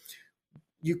perspective,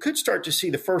 you could start to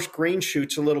see the first green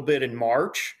shoots a little bit in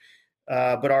March,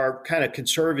 but our kind of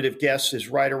conservative guess is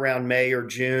right around May or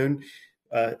June,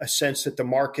 a sense that the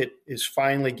market is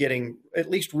finally getting at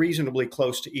least reasonably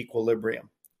close to equilibrium.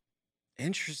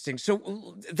 Interesting.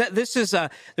 So this is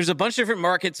there's a bunch of different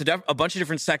markets, a bunch of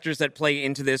different sectors that play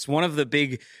into this. One of the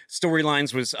big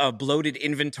storylines was bloated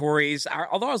inventories.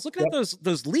 Although I was looking at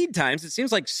those lead times, it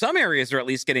seems like some areas are at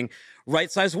least getting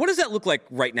right sized. What does that look like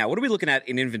right now? What are we looking at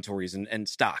in inventories and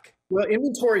stock? Well,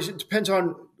 inventories, it depends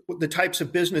on the types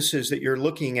of businesses that you're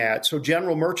looking at. So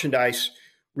general merchandise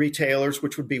retailers,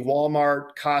 which would be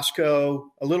Walmart, Costco,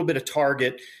 a little bit of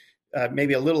Target,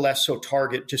 maybe a little less so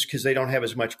Target just because they don't have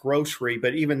as much grocery,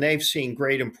 but even they've seen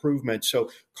great improvement. So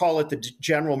call it the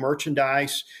general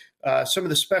merchandise. Some of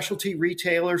the specialty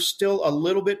retailers still a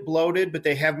little bit bloated, but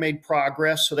they have made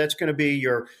progress. So that's going to be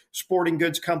your sporting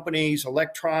goods companies,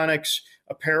 electronics,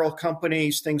 apparel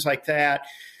companies, things like that.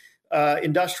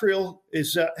 Industrial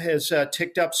has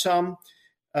ticked up some.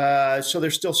 So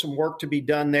there's still some work to be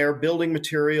done there. Building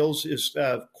materials is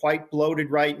quite bloated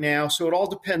right now. So it all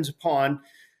depends upon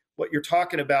what you're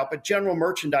talking about. But general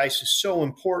merchandise is so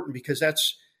important because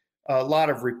that's a lot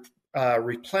of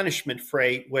replenishment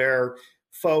freight where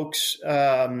folks,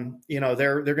 they're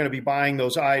going to be buying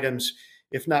those items,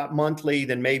 if not monthly,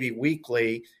 then maybe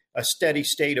weekly, a steady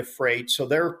state of freight. So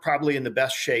they're probably in the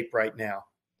best shape right now.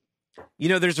 You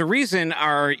know, there's a reason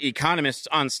our economist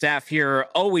on staff here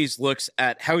always looks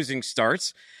at housing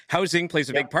starts. Housing plays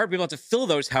a big part. People have to fill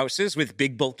those houses with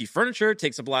big, bulky furniture. It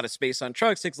takes up a lot of space on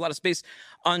trucks, takes a lot of space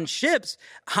on ships.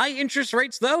 High interest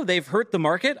rates, though, they've hurt the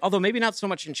market, although maybe not so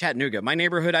much in Chattanooga. My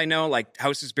neighborhood, I know, like,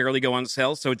 houses barely go on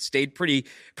sale, so it stayed pretty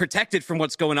protected from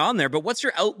what's going on there. But what's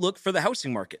your outlook for the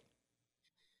housing market?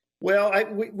 Well,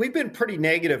 we've been pretty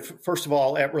negative, first of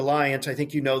all, at Reliance. I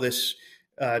think you know this,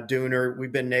 Dooner.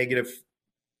 We've been negative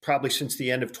probably since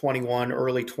the end of 21,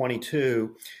 early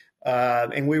 22.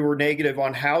 And we were negative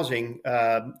on housing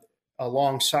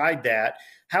alongside that.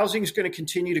 Housing is going to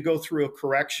continue to go through a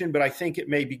correction, but I think it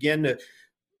may begin to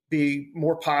be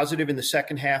more positive in the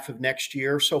second half of next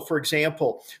year. So, for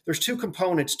example, there's two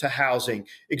components to housing: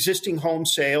 existing home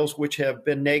sales, which have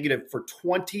been negative for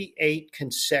 28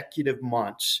 consecutive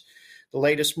months. The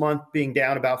latest month being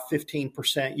down about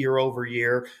 15% year over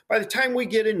year. By the time we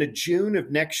get into June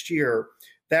of next year,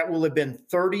 that will have been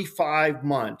 35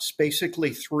 months,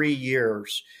 basically 3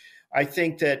 years. I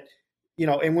think that,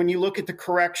 and when you look at the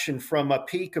correction from a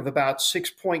peak of about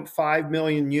 6.5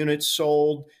 million units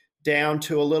sold down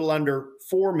to a little under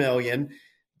 4 million,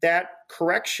 that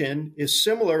correction is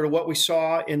similar to what we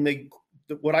saw in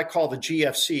what I call the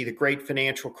GFC, the Great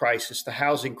Financial Crisis, the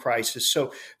housing crisis.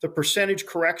 So the percentage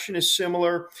correction is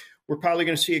similar. We're probably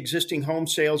going to see existing home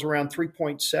sales around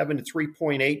 3.7 to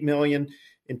 3.8 million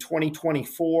in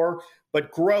 2024,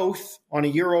 but growth on a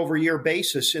year-over-year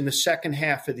basis in the second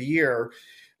half of the year.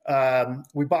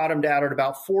 We bottomed out at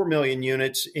about 4 million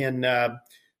units in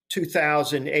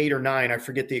 2008 or 9. I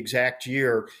forget the exact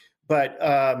year. But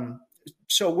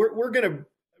so we're going to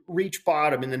reach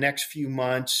bottom in the next few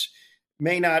months.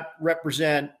 May not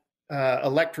represent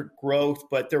electric growth,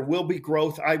 but there will be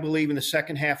growth, I believe, in the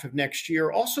second half of next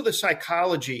year. Also, the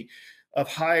psychology of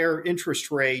higher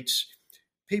interest rates.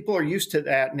 People are used to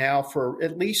that now for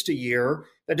at least a year.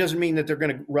 That doesn't mean that they're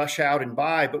going to rush out and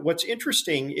buy. But what's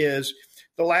interesting is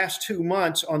the last 2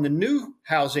 months on the new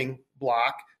housing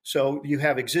block. So you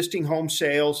have existing home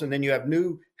sales and then you have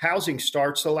new housing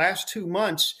starts. The last 2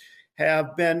 months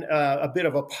have been a bit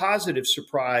of a positive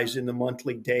surprise in the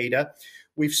monthly data.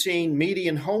 We've seen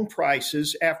median home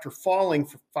prices, after falling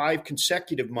for 5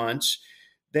 consecutive months,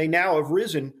 they now have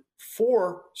risen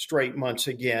 4 straight months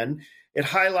again. It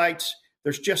highlights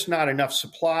there's just not enough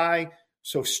supply.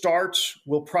 So starts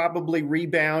will probably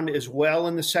rebound as well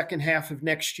in the second half of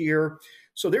next year.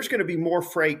 So there's going to be more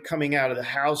freight coming out of the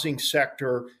housing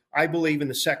sector, I believe, in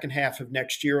the second half of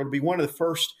next year. It'll be one of the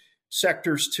first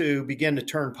sectors to begin to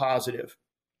turn positive.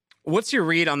 What's your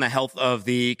read on the health of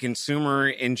the consumer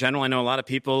in general? I know a lot of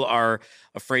people are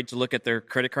afraid to look at their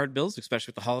credit card bills,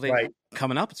 especially with the holiday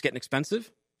coming up. It's getting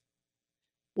expensive.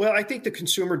 Well, I think the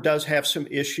consumer does have some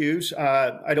issues.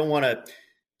 I don't want to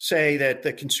say that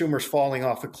the consumer's falling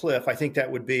off a cliff. I think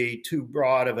that would be too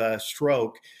broad of a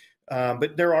stroke.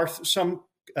 But there are some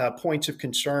points of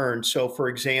concern. So, for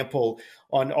example,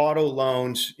 on auto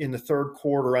loans in the third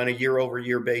quarter on a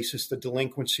year-over-year basis, the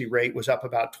delinquency rate was up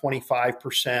about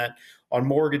 25%. On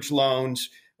mortgage loans,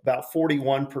 about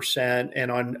 41%.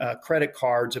 And on credit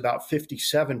cards, about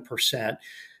 57%.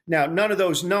 Now, none of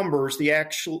those numbers, the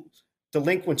actual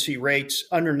delinquency rates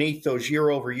underneath those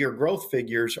year-over-year growth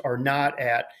figures, are not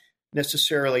at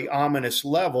necessarily ominous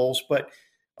levels, but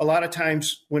a lot of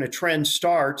times when a trend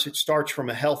starts, it starts from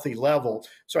a healthy level.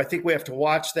 So I think we have to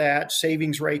watch that.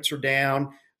 Savings rates are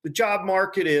down. The job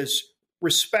market is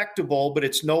respectable, but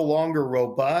it's no longer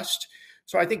robust.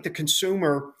 So I think the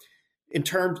consumer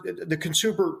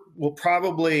will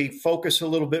probably focus a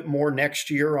little bit more next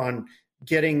year on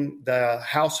getting the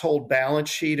household balance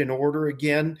sheet in order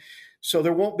again. So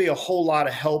there won't be a whole lot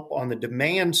of help on the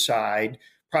demand side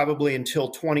probably until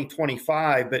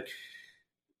 2025. But,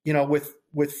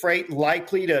 with freight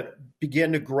likely to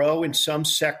begin to grow in some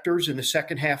sectors in the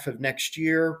second half of next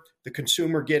year, the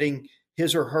consumer getting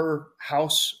his or her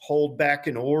household back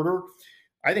in order,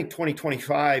 I think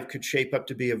 2025 could shape up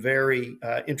to be a very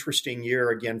interesting year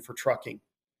again for trucking.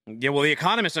 Yeah, well, the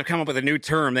economists have come up with a new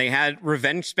term. They had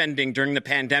revenge spending during the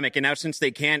pandemic, and now since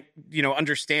they can't,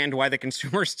 understand why the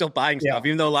consumer is still buying stuff,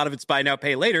 even though a lot of it's buy now,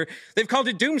 pay later, they've called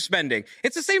it doom spending.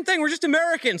 It's the same thing. We're just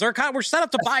Americans. We're set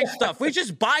up to buy stuff. We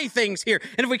just buy things here,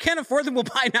 and if we can't afford them, we'll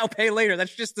buy now, pay later.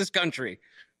 That's just this country.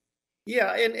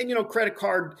 Yeah, and credit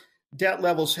card debt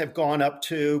levels have gone up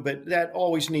too, but that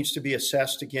always needs to be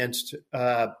assessed against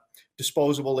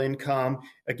disposable income.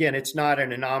 Again, it's not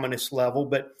at an ominous level,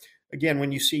 but again,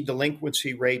 when you see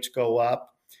delinquency rates go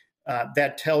up,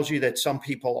 that tells you that some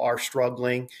people are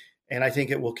struggling, and I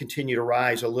think it will continue to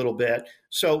rise a little bit.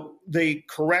 So the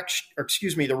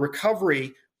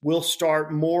recovery we'll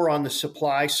start more on the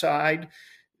supply side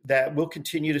that we'll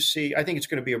continue to see. I think it's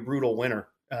going to be a brutal winter,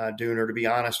 Dooner, to be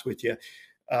honest with you.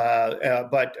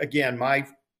 But again, my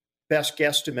best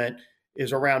guesstimate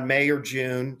is around May or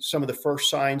June, some of the first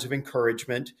signs of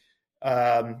encouragement,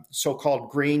 so-called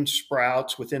green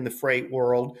sprouts within the freight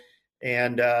world.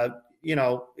 And,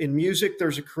 in music,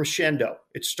 there's a crescendo.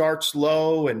 It starts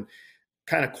low and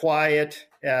kind of quiet,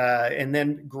 and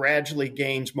then gradually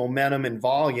gains momentum and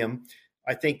volume.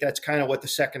 I think that's kind of what the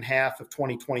second half of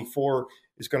 2024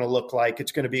 is going to look like.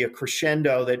 It's going to be a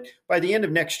crescendo that by the end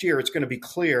of next year, it's going to be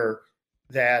clear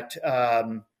that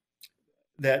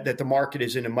that the market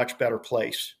is in a much better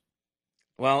place.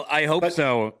 Well, I hope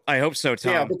so. I hope so,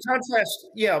 Tom.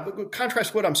 But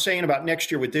contrast what I'm saying about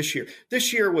next year with this year.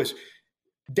 This year was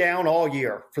down all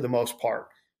year for the most part.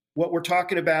 What we're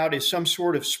talking about is some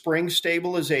sort of spring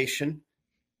stabilization,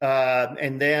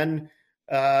 and then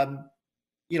an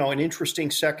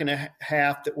interesting second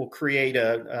half that will create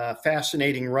a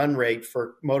fascinating run rate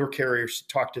for motor carriers to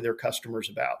talk to their customers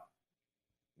about.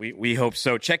 We hope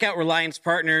so. Check out Reliance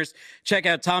Partners. Check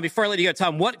out Tom. Before I let you go,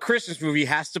 Tom, what Christmas movie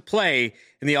has to play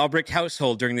in the Albrecht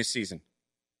household during this season?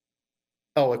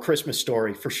 Oh, A Christmas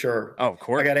Story, for sure. Oh, of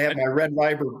course. I got to have my Red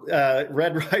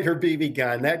Ryder BB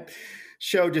gun. That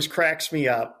show just cracks me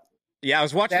up. Yeah, I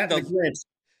was watching the Grinch.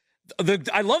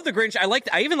 I love the Grinch.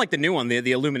 I even like the new one,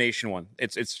 the Illumination one.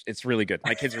 It's really good.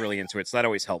 My kids are really into it, so that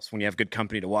always helps when you have good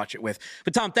company to watch it with.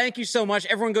 But Tom, thank you so much.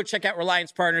 Everyone go check out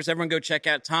Reliance Partners. Everyone go check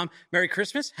out Tom. Merry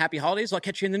Christmas. Happy holidays. I'll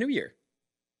catch you in the new year.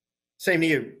 Same to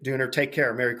you, Dooner. Take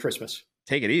care. Merry Christmas.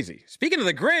 Take it easy. Speaking of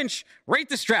the Grinch, rate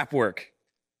the strap work.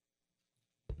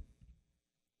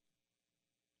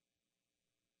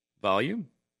 Volume.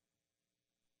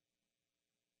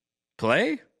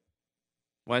 Play.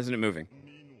 Why isn't it moving?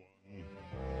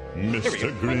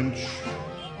 Mr. Grinch,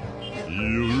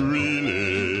 you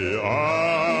really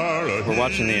are. We're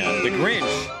watching the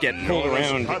Grinch get pulled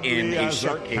around in a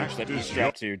shark cage that he's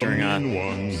strapped to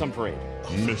during some parade.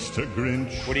 Mr.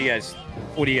 Grinch, what do you guys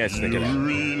think of that? You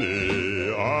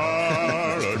really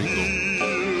are a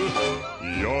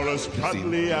deal. You're as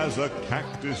cuddly as a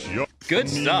cactus. Good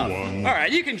stuff. All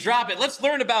right, you can drop it. Let's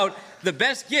learn about the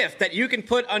best gift that you can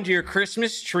put under your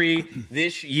Christmas tree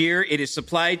this year. It is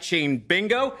Supply Chain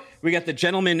Bingo. We got the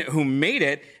gentleman who made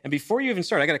it. And before you even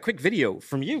start, I got a quick video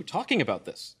from you talking about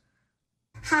this.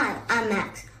 Hi, I'm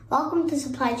Max. Welcome to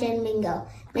Supply Chain Bingo.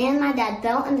 Me and my dad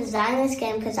built and designed this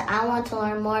game because I want to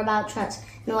learn more about trucks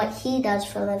and what he does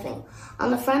for a living.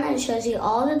 On the front, it shows you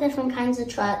all the different kinds of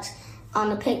trucks on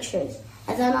the pictures.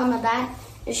 And then on the back,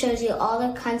 it shows you all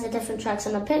the kinds of different trucks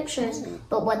in the pictures,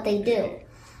 but what they do.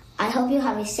 I hope you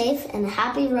have a safe and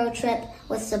happy road trip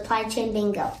with Supply Chain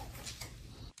Bingo.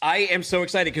 I am so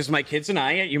excited because my kids and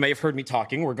I, you may have heard me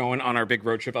talking, we're going on our big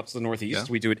road trip up to the Northeast.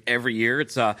 Yeah. We do it every year.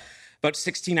 It's about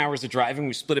 16 hours of driving.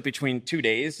 We split it between 2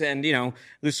 days, and,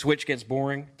 the switch gets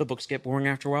boring. The books get boring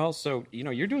after a while. So,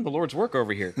 you're doing the Lord's work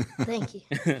over here. Thank you.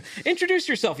 Introduce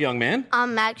yourself, young man.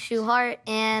 I'm Max Schuhart,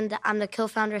 and I'm the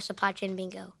co-founder of Supply Chain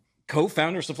Bingo.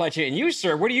 Co-founder of Supply Chain. And you,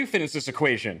 sir, where do you fit into this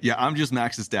equation? Yeah, I'm just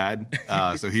Max's dad.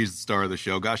 So he's the star of the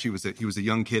show. Gosh, he was a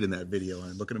young kid in that video,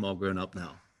 and look at him all grown up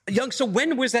now. Young. So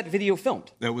when was that video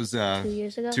filmed? That was 2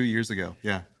 years ago. 2 years ago.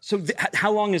 Yeah. So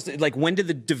how long is it? Like, when did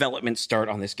the development start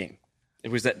on this game?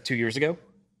 Was that 2 years ago?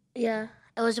 Yeah,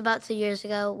 it was about 2 years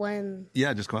ago when.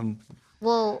 Yeah, just come.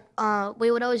 Well,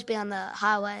 we would always be on the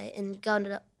highway and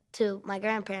go to my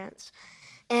grandparents,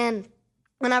 and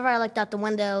whenever I looked out the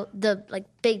window, the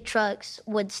big trucks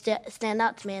would stand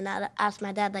out to me, and I'd ask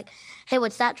my dad, "Hey,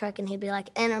 what's that truck?" And he'd be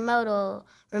like, "Intermodal,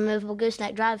 removable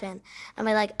gooseneck drive-in." I'd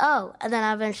be like, "Oh," and then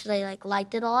I eventually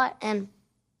liked it a lot, and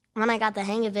when I got the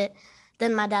hang of it,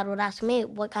 then my dad would ask me,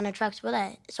 "What kind of trucks were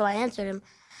they?" So I answered him,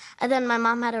 and then my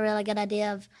mom had a really good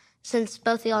idea of, since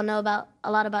both of y'all know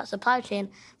a lot about supply chain,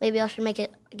 maybe I should make a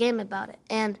game about it.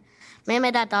 And me and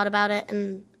my dad thought about it,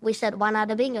 and we said, why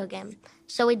not a bingo game?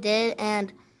 So we did,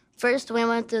 and first we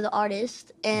went through the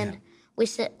artist, and we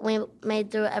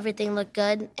made through everything look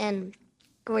good, and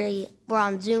we were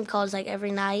on Zoom calls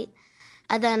every night.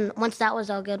 And then once that was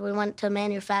all good, we went to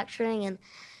manufacturing and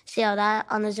see how that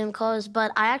on the Zoom calls.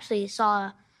 But I actually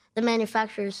saw the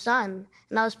manufacturer's son,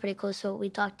 and that was pretty cool, so we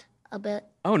talked a bit.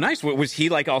 Oh, nice. Was he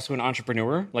also an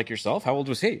entrepreneur like yourself? How old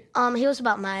was he? He was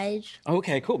about my age.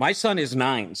 Okay, cool. My son is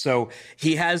 9, so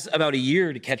he has about a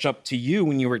year to catch up to you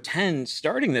when you were 10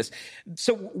 starting this.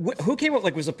 So who came up,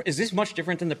 is this much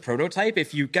different than the prototype?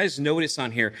 If you guys notice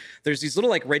on here, there's these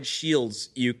little red shields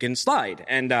you can slide.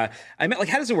 And I meant,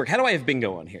 how does it work? How do I have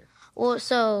bingo on here? Well,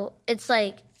 so it's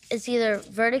it's either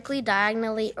vertically,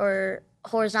 diagonally, or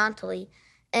horizontally.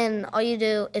 And all you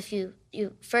do, if you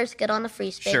first get on the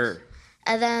free space. Sure.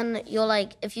 And then you'll,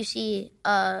 like, if you see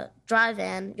a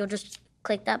drive-in, you'll just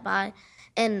click that by.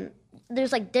 And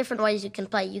there's, like, different ways you can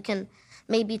play. You can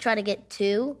maybe try to get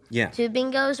two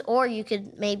bingos, or you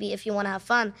could maybe, if you want to have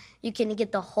fun, you can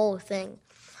get the whole thing.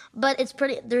 But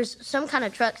there's some kind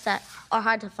of trucks that are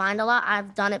hard to find a lot.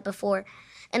 I've done it before.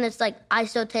 And it's like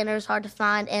ISO tanner is hard to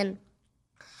find,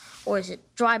 or is it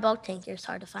dry bulk tanker is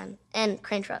hard to find, and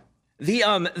crane truck. The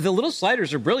little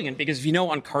sliders are brilliant because if you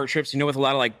know on car trips, with a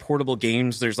lot of like portable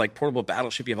games, there's like portable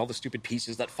Battleship, you have all the stupid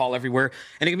pieces that fall everywhere,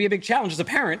 and it can be a big challenge as a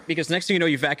parent because next thing you know,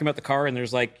 you vacuum out the car and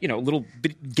there's like, little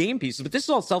game pieces, but this is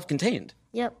all self-contained.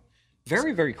 Yep.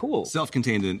 Very, very cool.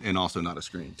 Self-contained and also not a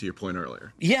screen, to your point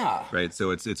earlier. Yeah. Right.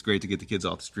 So it's great to get the kids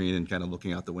off the screen and kind of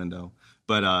looking out the window.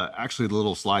 But actually, the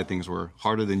little slide things were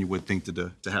harder than you would think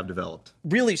to have developed.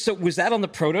 Really? So was that on the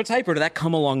prototype, or did that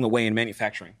come along the way in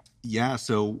manufacturing? Yeah.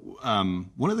 So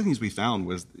one of the things we found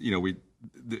was, we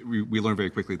learned very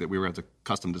quickly that we were going to have to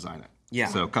custom design it. Yeah.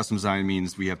 So custom design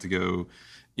means we have to go,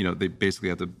 they basically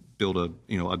have to build a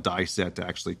die set to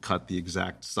actually cut the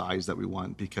exact size that we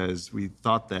want, because we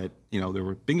thought that, there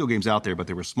were bingo games out there, but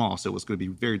they were small. So it was going to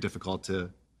be very difficult to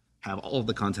have all of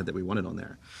the content that we wanted on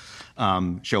there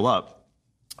show up.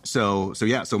 So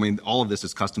all of this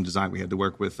is custom design. We had to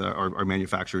work with our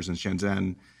manufacturers in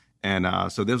Shenzhen.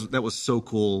 And so that was so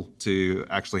cool to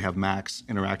actually have Max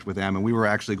interact with them. And we were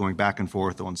actually going back and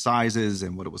forth on sizes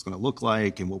and what it was going to look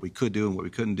like and what we could do and what we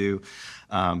couldn't do.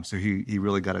 So he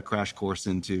really got a crash course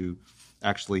into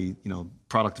actually,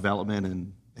 product development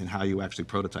and how you actually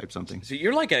prototype something. So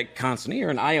you're like a consignee,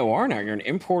 you're an IOR now. You're an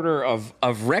importer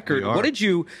of record.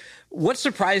 What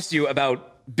surprised you about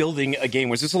building a game?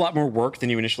 Was this a lot more work than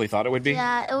you initially thought it would be?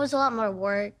 Yeah, it was a lot more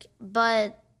work,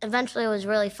 but eventually it was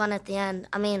really fun at the end.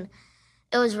 I mean,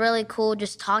 it was really cool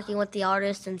just talking with the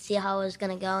artist and see how it was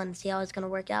going to go and see how it was going to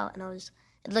work out. And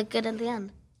it looked good at the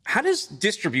end. How does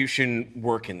distribution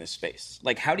work in this space?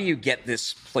 Like, how do you get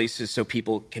this places so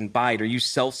people can buy it? Are you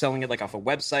self-selling it like off a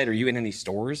website? Are you in any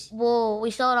stores? Well,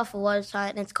 we sell it off a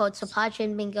website, and it's called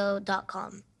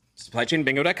supplychainbingo.com.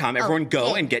 Supplychainbingo.com. Everyone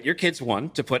go and get your kids one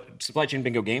to put Supply Chain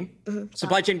Bingo Game. Mm-hmm.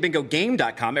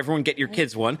 Supplychainbingogame.com. Everyone get your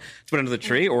kids one to put under the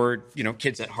tree, or,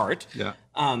 kids at heart. Yeah.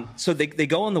 So they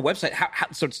go on the website.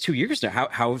 So it's 2 years now.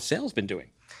 How have sales been doing?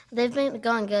 They've been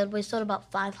going good. We sold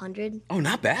about 500. Oh,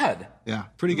 not bad. Yeah,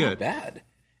 pretty good. Not bad.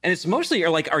 And it's mostly,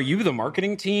 are you the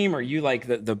marketing team? Are you like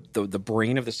the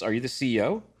brain of this? Are you the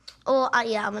CEO? Oh,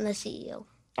 yeah, I'm the CEO.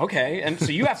 Okay, and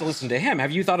so you have to listen to him.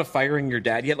 Have you thought of firing your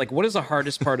dad yet? Like, what is the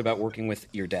hardest part about working with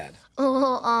your dad?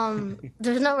 Oh,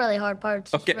 there's no really hard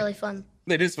parts. It's really fun.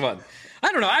 It is fun.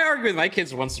 I don't know. I argue with my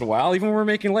kids once in a while, even when we're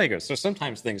making Legos. So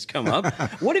sometimes things come up.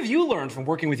 What have you learned from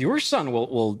working with your son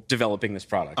while developing this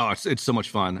product? Oh, it's so much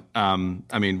fun.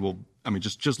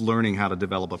 Just learning how to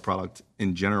develop a product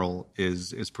in general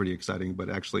is pretty exciting. But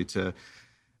actually, to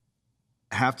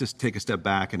have to take a step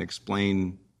back and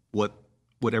explain what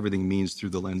everything means through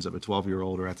the lens of a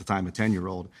 12-year-old or at the time a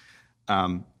 10-year-old,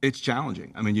 it's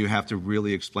challenging. I mean, you have to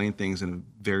really explain things in a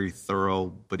very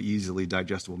thorough but easily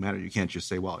digestible manner. You can't just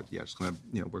say, well, yeah,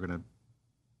 we're going to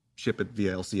ship it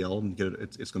via LCL and get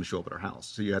it. It's going to show up at our house.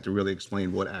 So you have to really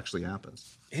explain what actually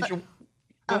happens.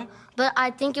 But I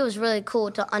think it was really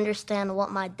cool to understand what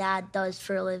my dad does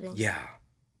for a living.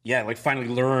 Yeah, like finally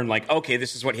learn, like, okay,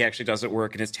 this is what he actually does at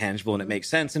work, and it's tangible and it makes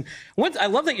sense. And I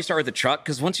love that you start with the truck,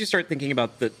 because once you start thinking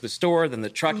about the store, then the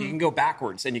truck, you can go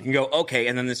backwards and you can go, okay,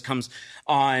 and then this comes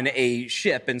on a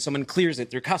ship and someone clears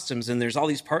it through customs, and there's all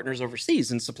these partners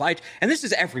overseas and supply. And this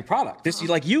is every product. This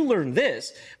you learn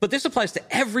this, but this applies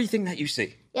to everything that you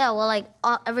see. Yeah, well, like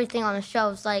everything on the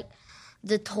shelves, like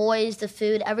the toys, the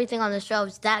food, everything on the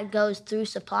shelves, that goes through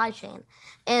supply chain.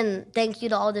 And thank you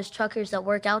to all those truckers that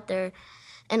work out there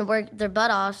and work their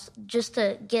butt off just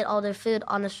to get all their food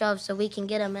on the shelves so we can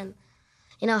get them and,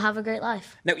 have a great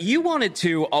life. Now, you wanted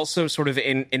to also sort of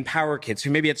empower kids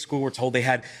who maybe at school were told they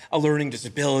had a learning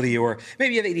disability, or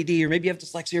maybe you have ADD, or maybe you have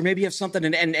dyslexia, or maybe you have something,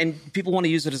 and people want to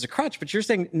use it as a crutch. But you're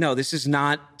saying, no, this is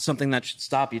not something that should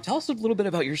stop you. Tell us a little bit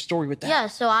about your story with that. Yeah,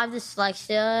 so I have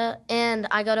dyslexia, and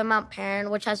I go to Mount Perrin,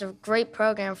 which has a great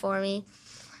program for me.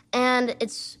 And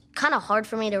it's kind of hard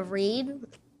for me to read,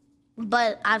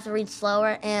 but I have to read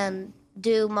slower and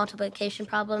do multiplication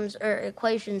problems or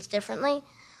equations differently.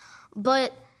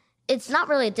 But it's not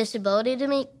really a disability to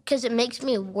me, because it makes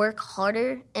me work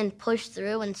harder and push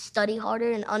through and study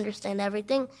harder and understand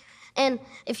everything. And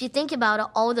if you think about it,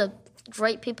 all the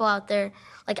great people out there,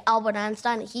 like Albert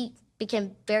Einstein, he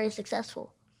became very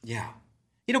successful. Yeah.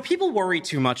 People worry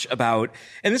too much about,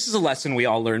 and this is a lesson we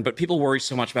all learned, but people worry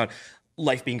so much about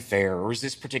life being fair, or is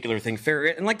this particular thing fair?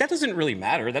 And like, that doesn't really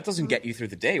matter. That doesn't get you through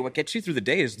the day. What gets you through the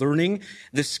day is learning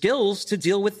the skills to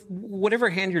deal with whatever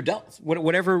hand you're dealt,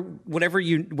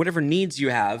 whatever needs you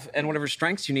have and whatever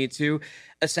strengths you need to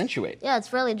accentuate. Yeah,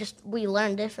 it's really just we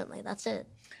learn differently. That's it.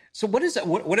 So what is that?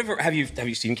 Whatever have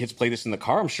you seen kids play this in the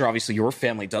car? I'm sure obviously your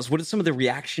family does. What has some of the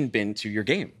reaction been to your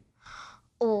game?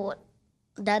 Oh,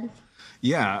 Dad?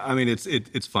 Yeah, I mean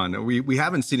it's fun. We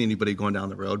haven't seen anybody going down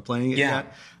the road playing it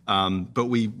yet, but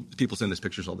people send us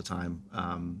pictures all the time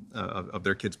of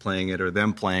their kids playing it or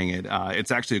them playing it. It's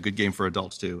actually a good game for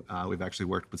adults too. We've actually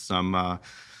worked with some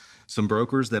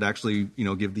brokers that actually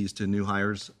give these to new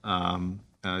hires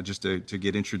just to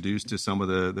get introduced to some of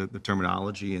the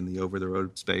terminology in the over the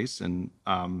road space. And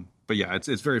but yeah,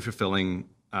 it's very fulfilling.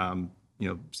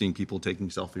 Seeing people taking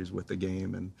selfies with the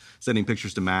game and sending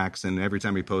pictures to Max. And every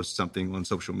time we post something on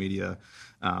social media,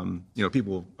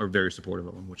 people are very supportive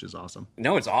of them, which is awesome.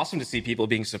 No, it's awesome to see people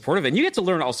being supportive. And you get to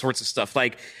learn all sorts of stuff.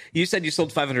 Like you said, you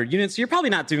sold 500 units. So you're probably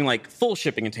not doing like full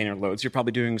shipping container loads. You're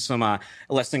probably doing some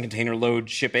less than container load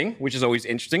shipping, which is always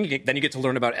interesting. Then you get to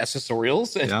learn about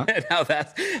accessorials and how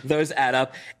those add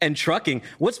up. And trucking.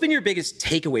 What's been your biggest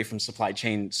takeaway from supply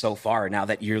chain so far now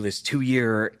that you're this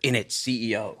 2-year in it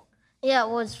CEO? Yeah,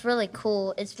 well, it's really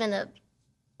cool. It's been a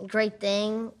great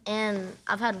thing, and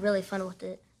I've had really fun with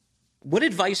it. What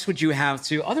advice would you have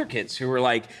to other kids who were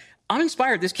like, I'm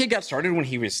inspired. This kid got started when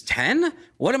he was 10.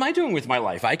 What am I doing with my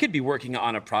life? I could be working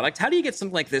on a product. How do you get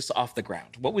something like this off the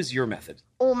ground? What was your method?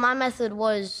 Well, my method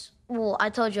was,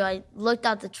 I told you, I looked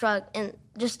out the truck, and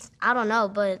just, I don't know,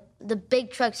 but the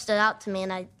big truck stood out to me,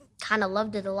 and I kind of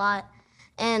loved it a lot.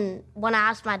 And when I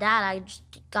asked my dad, I just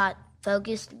got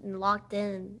focused and locked in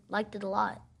and liked it a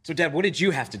lot. So, Dad, what did you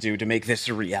have to do to make this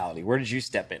a reality? Where did you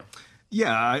step in?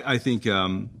 Yeah, I think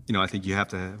I think you have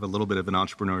to have a little bit of an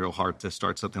entrepreneurial heart to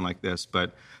start something like this.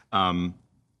 But it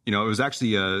was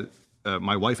actually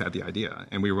my wife had the idea,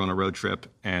 and we were on a road trip,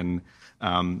 and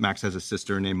Max has a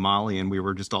sister named Molly, and we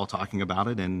were just all talking about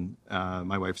it. And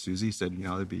my wife Susie said,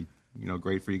 it'd be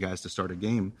great for you guys to start a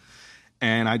game,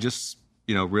 and I just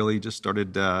really just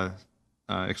started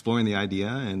exploring the idea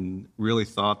and really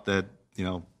thought that,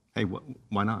 hey,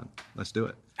 why not? Let's do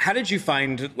it. How did you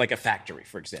find like a factory,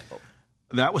 for example?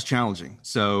 That was challenging.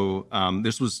 So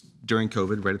this was during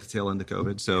COVID, right at the tail end of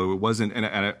COVID. So it wasn't,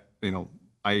 I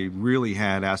really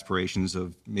had aspirations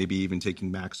of maybe even taking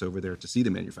Max over there to see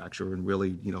the manufacturer and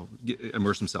really,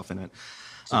 immerse himself in it.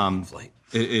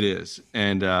 It is.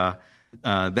 And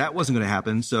that wasn't going to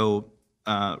happen. So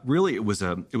really, it was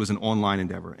an online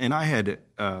endeavor, and I had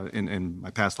in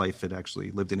my past life had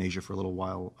actually lived in Asia for a little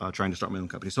while, trying to start my own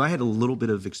company. So I had a little bit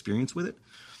of experience with it,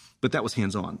 but that was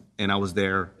hands-on, and I was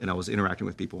there and I was interacting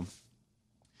with people.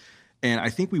 And I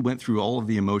think we went through all of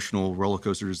the emotional roller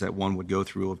coasters that one would go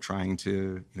through of trying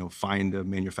to find a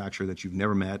manufacturer that you've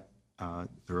never met.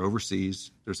 They're overseas.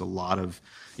 There's a lot of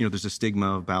there's a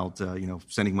stigma about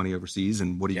sending money overseas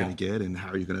and what are you going to get and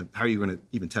how are you going to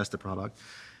even test the product.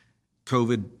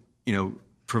 COVID,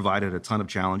 provided a ton of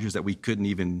challenges that we couldn't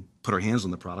even put our hands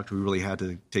on the product. We really had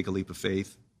to take a leap of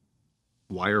faith,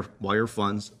 wire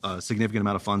funds, a significant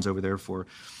amount of funds over there for,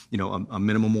 a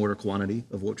minimum order quantity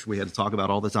of which we had to talk about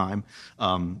all the time,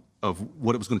 of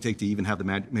what it was going to take to even have the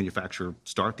manufacturer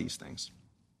start these things.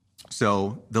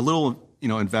 So the little,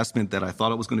 investment that I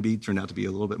thought it was going to be turned out to be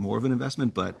a little bit more of an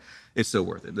investment, but it's so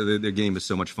worth it. The game is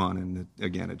so much fun, and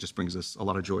again, it just brings us a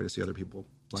lot of joy to see other people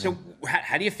play. So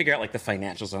how do you figure out like the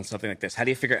financials on something like this? How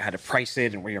do you figure out how to price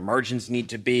it and where your margins need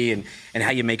to be, and how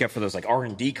you make up for those like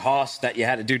R&D costs that you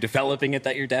had to do developing it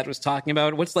that your dad was talking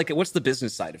about? What's the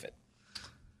business side of it?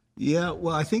 Yeah,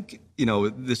 well, I think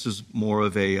this is more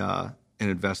of an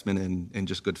investment in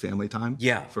just good family time.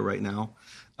 Yeah. For right now.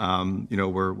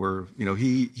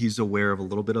 He's aware of a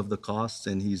little bit of the costs,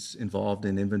 and he's involved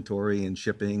in inventory and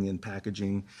shipping and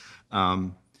packaging,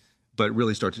 but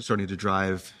really starting to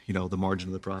drive, the margin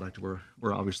of the product. We're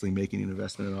obviously making an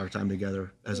investment in our time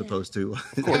together as opposed to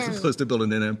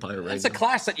building an empire. Right? It's a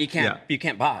class that you can't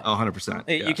buy.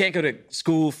 100%. You can't go to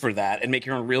school for that and make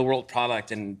your own real world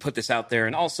product and put this out there.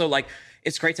 And also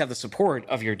it's great to have the support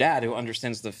of your dad who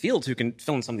understands the field, who can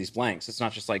fill in some of these blanks. It's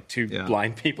not just like two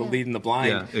blind people leading the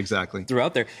blind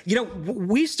throughout there.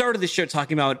 We started this show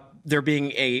talking about there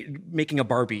being making a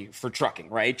Barbie for trucking,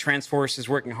 right? Transforce is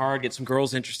working hard, get some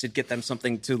girls interested, get them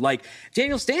something to like.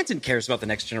 Daniel Stanton cares about the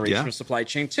next generation of supply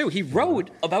chain too. He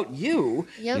wrote about you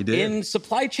in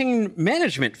Supply Chain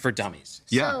Management for Dummies.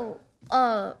 So,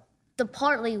 the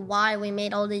partly why we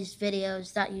made all these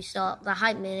videos that you saw, the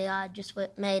hype video I just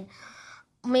made,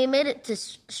 we made it to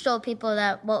show people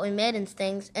that what we made and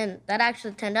things, and that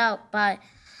actually turned out by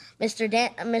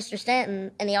Mr.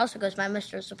 Stanton, and he also goes by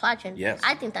Mr. Supply Chain. Yes.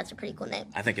 I think that's a pretty cool name.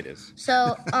 I think it is.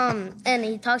 So, and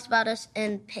he talks about us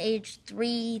in page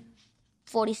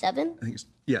 347. I think it's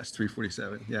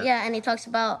 347. Yeah. Yeah, and he talks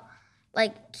about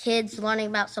like kids learning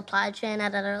about supply chain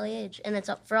at an early age, and it's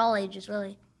up for all ages,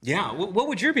 really. Yeah. What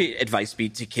would your advice be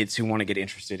to kids who want to get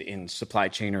interested in supply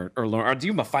chain or learn? Or do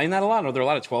you find that a lot? Are there a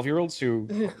lot of 12-year-olds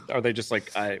who are they just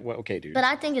like, okay, dude? But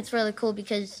I think it's really cool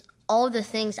because all the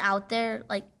things out there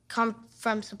like come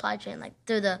from supply chain, like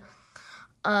through the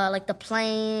like the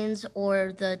planes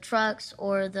or the trucks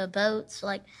or the boats,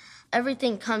 like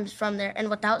everything comes from there.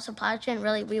 And without supply chain,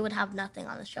 really, we would have nothing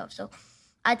on the shelf. So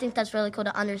I think that's really cool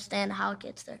to understand how it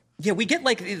gets there. Yeah, we get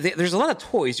like, there's a lot of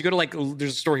toys. You go to like,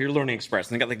 there's a store here, Learning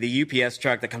Express, and they got like the UPS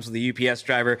truck that comes with the UPS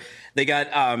driver. They got,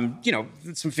 some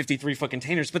 53-foot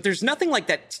containers, but there's nothing like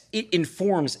that. It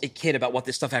informs a kid about what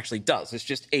this stuff actually does. It's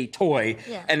just a toy,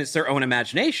 and it's their own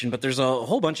imagination, but there's a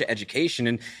whole bunch of education.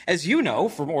 And as you know,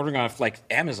 from ordering off like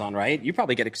Amazon, right, you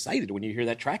probably get excited when you hear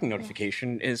that tracking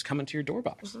notification is coming to your door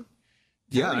box. Mm-hmm.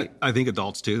 Yeah, I think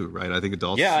adults too, right? I think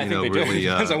adults, I think they really, do.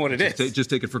 Depends on what it is. Just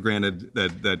take it for granted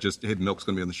that just milk's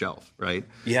going to be on the shelf, right?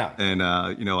 Yeah. And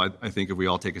I think if we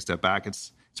all take a step back,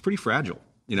 it's pretty fragile.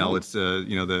 It's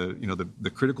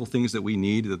the critical things that we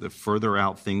need. The further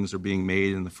out things are being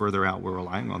made, and the further out we're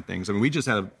relying on things. I mean, we just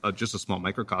had just a small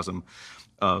microcosm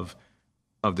of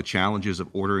the challenges of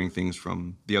ordering things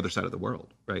from the other side of the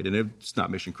world, right? And it's not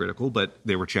mission critical, but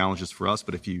they were challenges for us.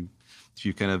 But if you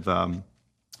kind of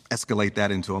escalate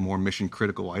that into a more mission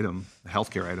critical item, a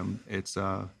healthcare item, it's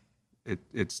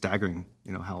staggering,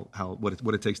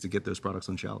 what it takes to get those products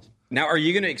on shelves. Now, are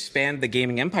you going to expand the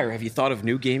gaming empire? Have you thought of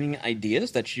new gaming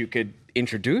ideas that you could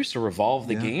introduce or evolve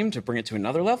the game to bring it to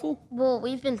another level? Well,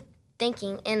 we've been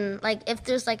thinking, and like if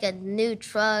there's like a new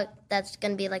truck that's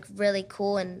going to be like really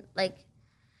cool and like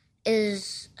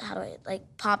is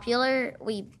popular,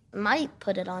 we might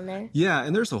put it on there. Yeah,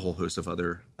 and there's a whole host of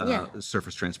other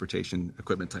surface transportation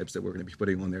equipment types that we're going to be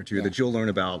putting on there too that you'll learn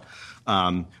about.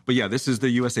 But yeah, this is the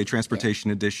USA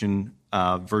Transportation Edition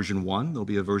version 1. There'll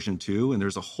be a version 2, and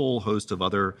there's a whole host of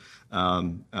other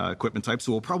equipment types.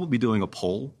 So we'll probably be doing a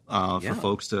poll for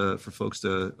folks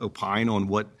to opine on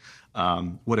what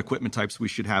equipment types we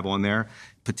should have on there.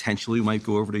 Potentially, we might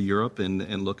go over to Europe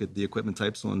and look at the equipment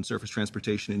types on surface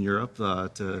transportation in Europe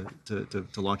to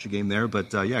launch a game there.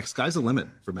 But sky's the limit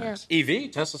for Max.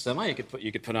 EV, Tesla Semi,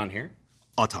 you could put on here.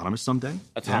 Autonomous someday.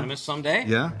 Someday?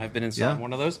 Yeah. I've been inside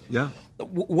one of those. Yeah.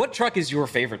 What truck is your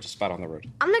favorite to spot on the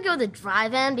road? I'm going to go with the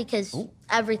drive-in because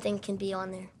everything can be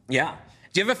on there. Yeah.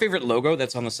 Do you have a favorite logo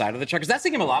that's on the side of the truck? Because that's the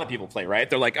game a lot of people play, right?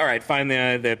 They're like, all right, find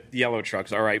the yellow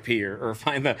trucks, RIP, or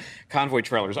find the convoy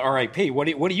trailers, RIP. What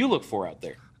do you look for out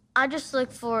there? I just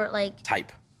look for like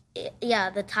type. Yeah,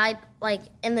 the type like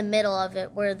in the middle of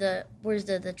it, where's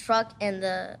the truck and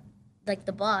the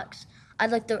box. I'd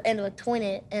look into between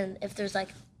it, and if there's like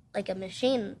a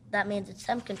machine, that means it's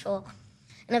temp control,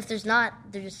 and if there's not,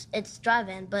 it's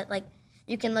drive-in. But like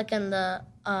you can look in the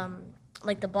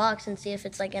the box and see if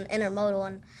it's like an intermodal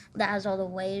and that has all the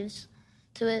waves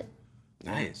to it.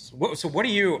 Nice. So what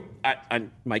do you,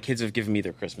 my kids have given me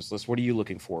their Christmas list. What are you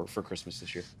looking for Christmas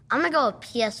this year? I'm going to go with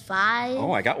PS5.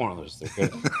 Oh, I got one of those. They're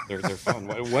good. they're fun.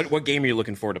 What game are you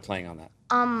looking forward to playing on that?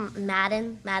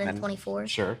 Madden 24.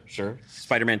 Sure.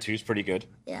 Spider-Man 2 is pretty good.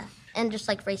 Yeah. And just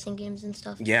like racing games and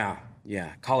stuff. Yeah.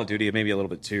 Call of Duty, maybe a little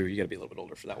bit too. You got to be a little bit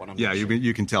older for that one.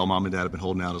 You can tell Mom and Dad have been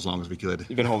holding out as long as we could.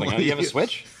 You've been holding out. You have a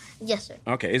Switch? Yes, sir.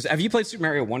 Okay. Have you played Super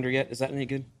Mario Wonder yet? Is that any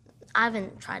good? I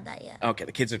haven't tried that yet. Okay.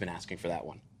 The kids have been asking for that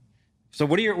one. So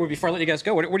before I let you guys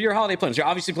go, what are your holiday plans? You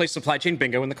obviously play Supply Chain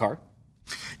Bingo in the car.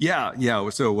 Yeah.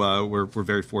 So we're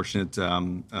very fortunate.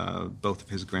 Both of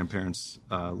his grandparents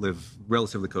live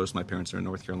relatively close. My parents are in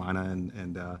North Carolina,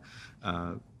 and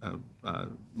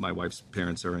my wife's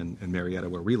parents are in Marietta,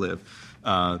 where we live.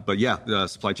 But the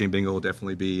Supply Chain Bingo will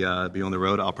definitely be on the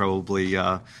road. I'll probably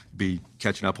be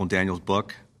catching up on Daniel's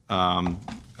book,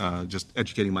 just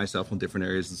educating myself on different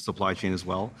areas of the supply chain as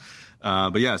well.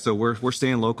 So we're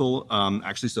staying local.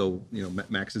 Max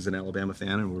is an Alabama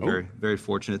fan, and we're very, very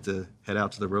fortunate to head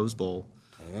out to the Rose Bowl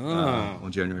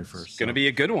on January 1st. It's going to be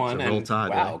a good one. Roll Tide,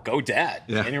 wow, right? Go Dad.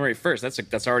 Yeah. January 1st.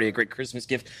 That's already a great Christmas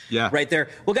gift right there.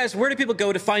 Well, guys, where do people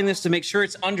go to find this to make sure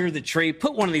it's under the tree?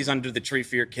 Put one of these under the tree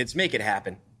for your kids. Make it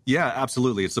happen. Yeah,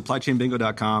 absolutely. It's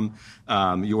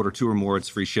supplychainbingo.com. You order 2 or more, it's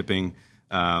free shipping.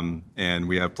 And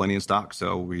we have plenty in stock.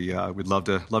 So we'd love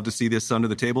to see this under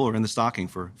the table or in the stocking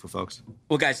for folks.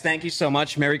 Well, guys, thank you so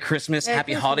much. Merry Christmas. Merry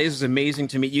Happy Christmas. holidays. It was amazing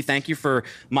to meet you. Thank you for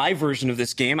my version of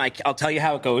this game. I'll tell you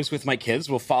how it goes with my kids.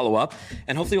 We'll follow up.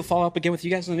 And hopefully we'll follow up again with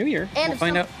you guys in the new year. And we'll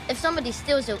find out. if somebody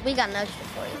steals it, we got an extra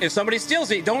for you. If somebody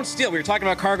steals it, don't steal. We were talking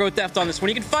about cargo theft on this one.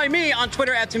 You can find me on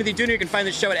Twitter at Timothy Dooner. You can find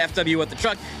the show at FW What the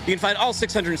Truck. You can find all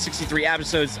 663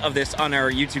 episodes of this on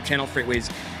our YouTube channel,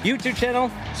 Freightways YouTube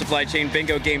channel, Supply Chain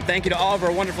Bingo Game. Thank you to all of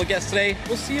our wonderful guests today.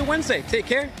 We'll see you Wednesday. Take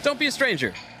care. Don't be a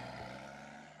stranger.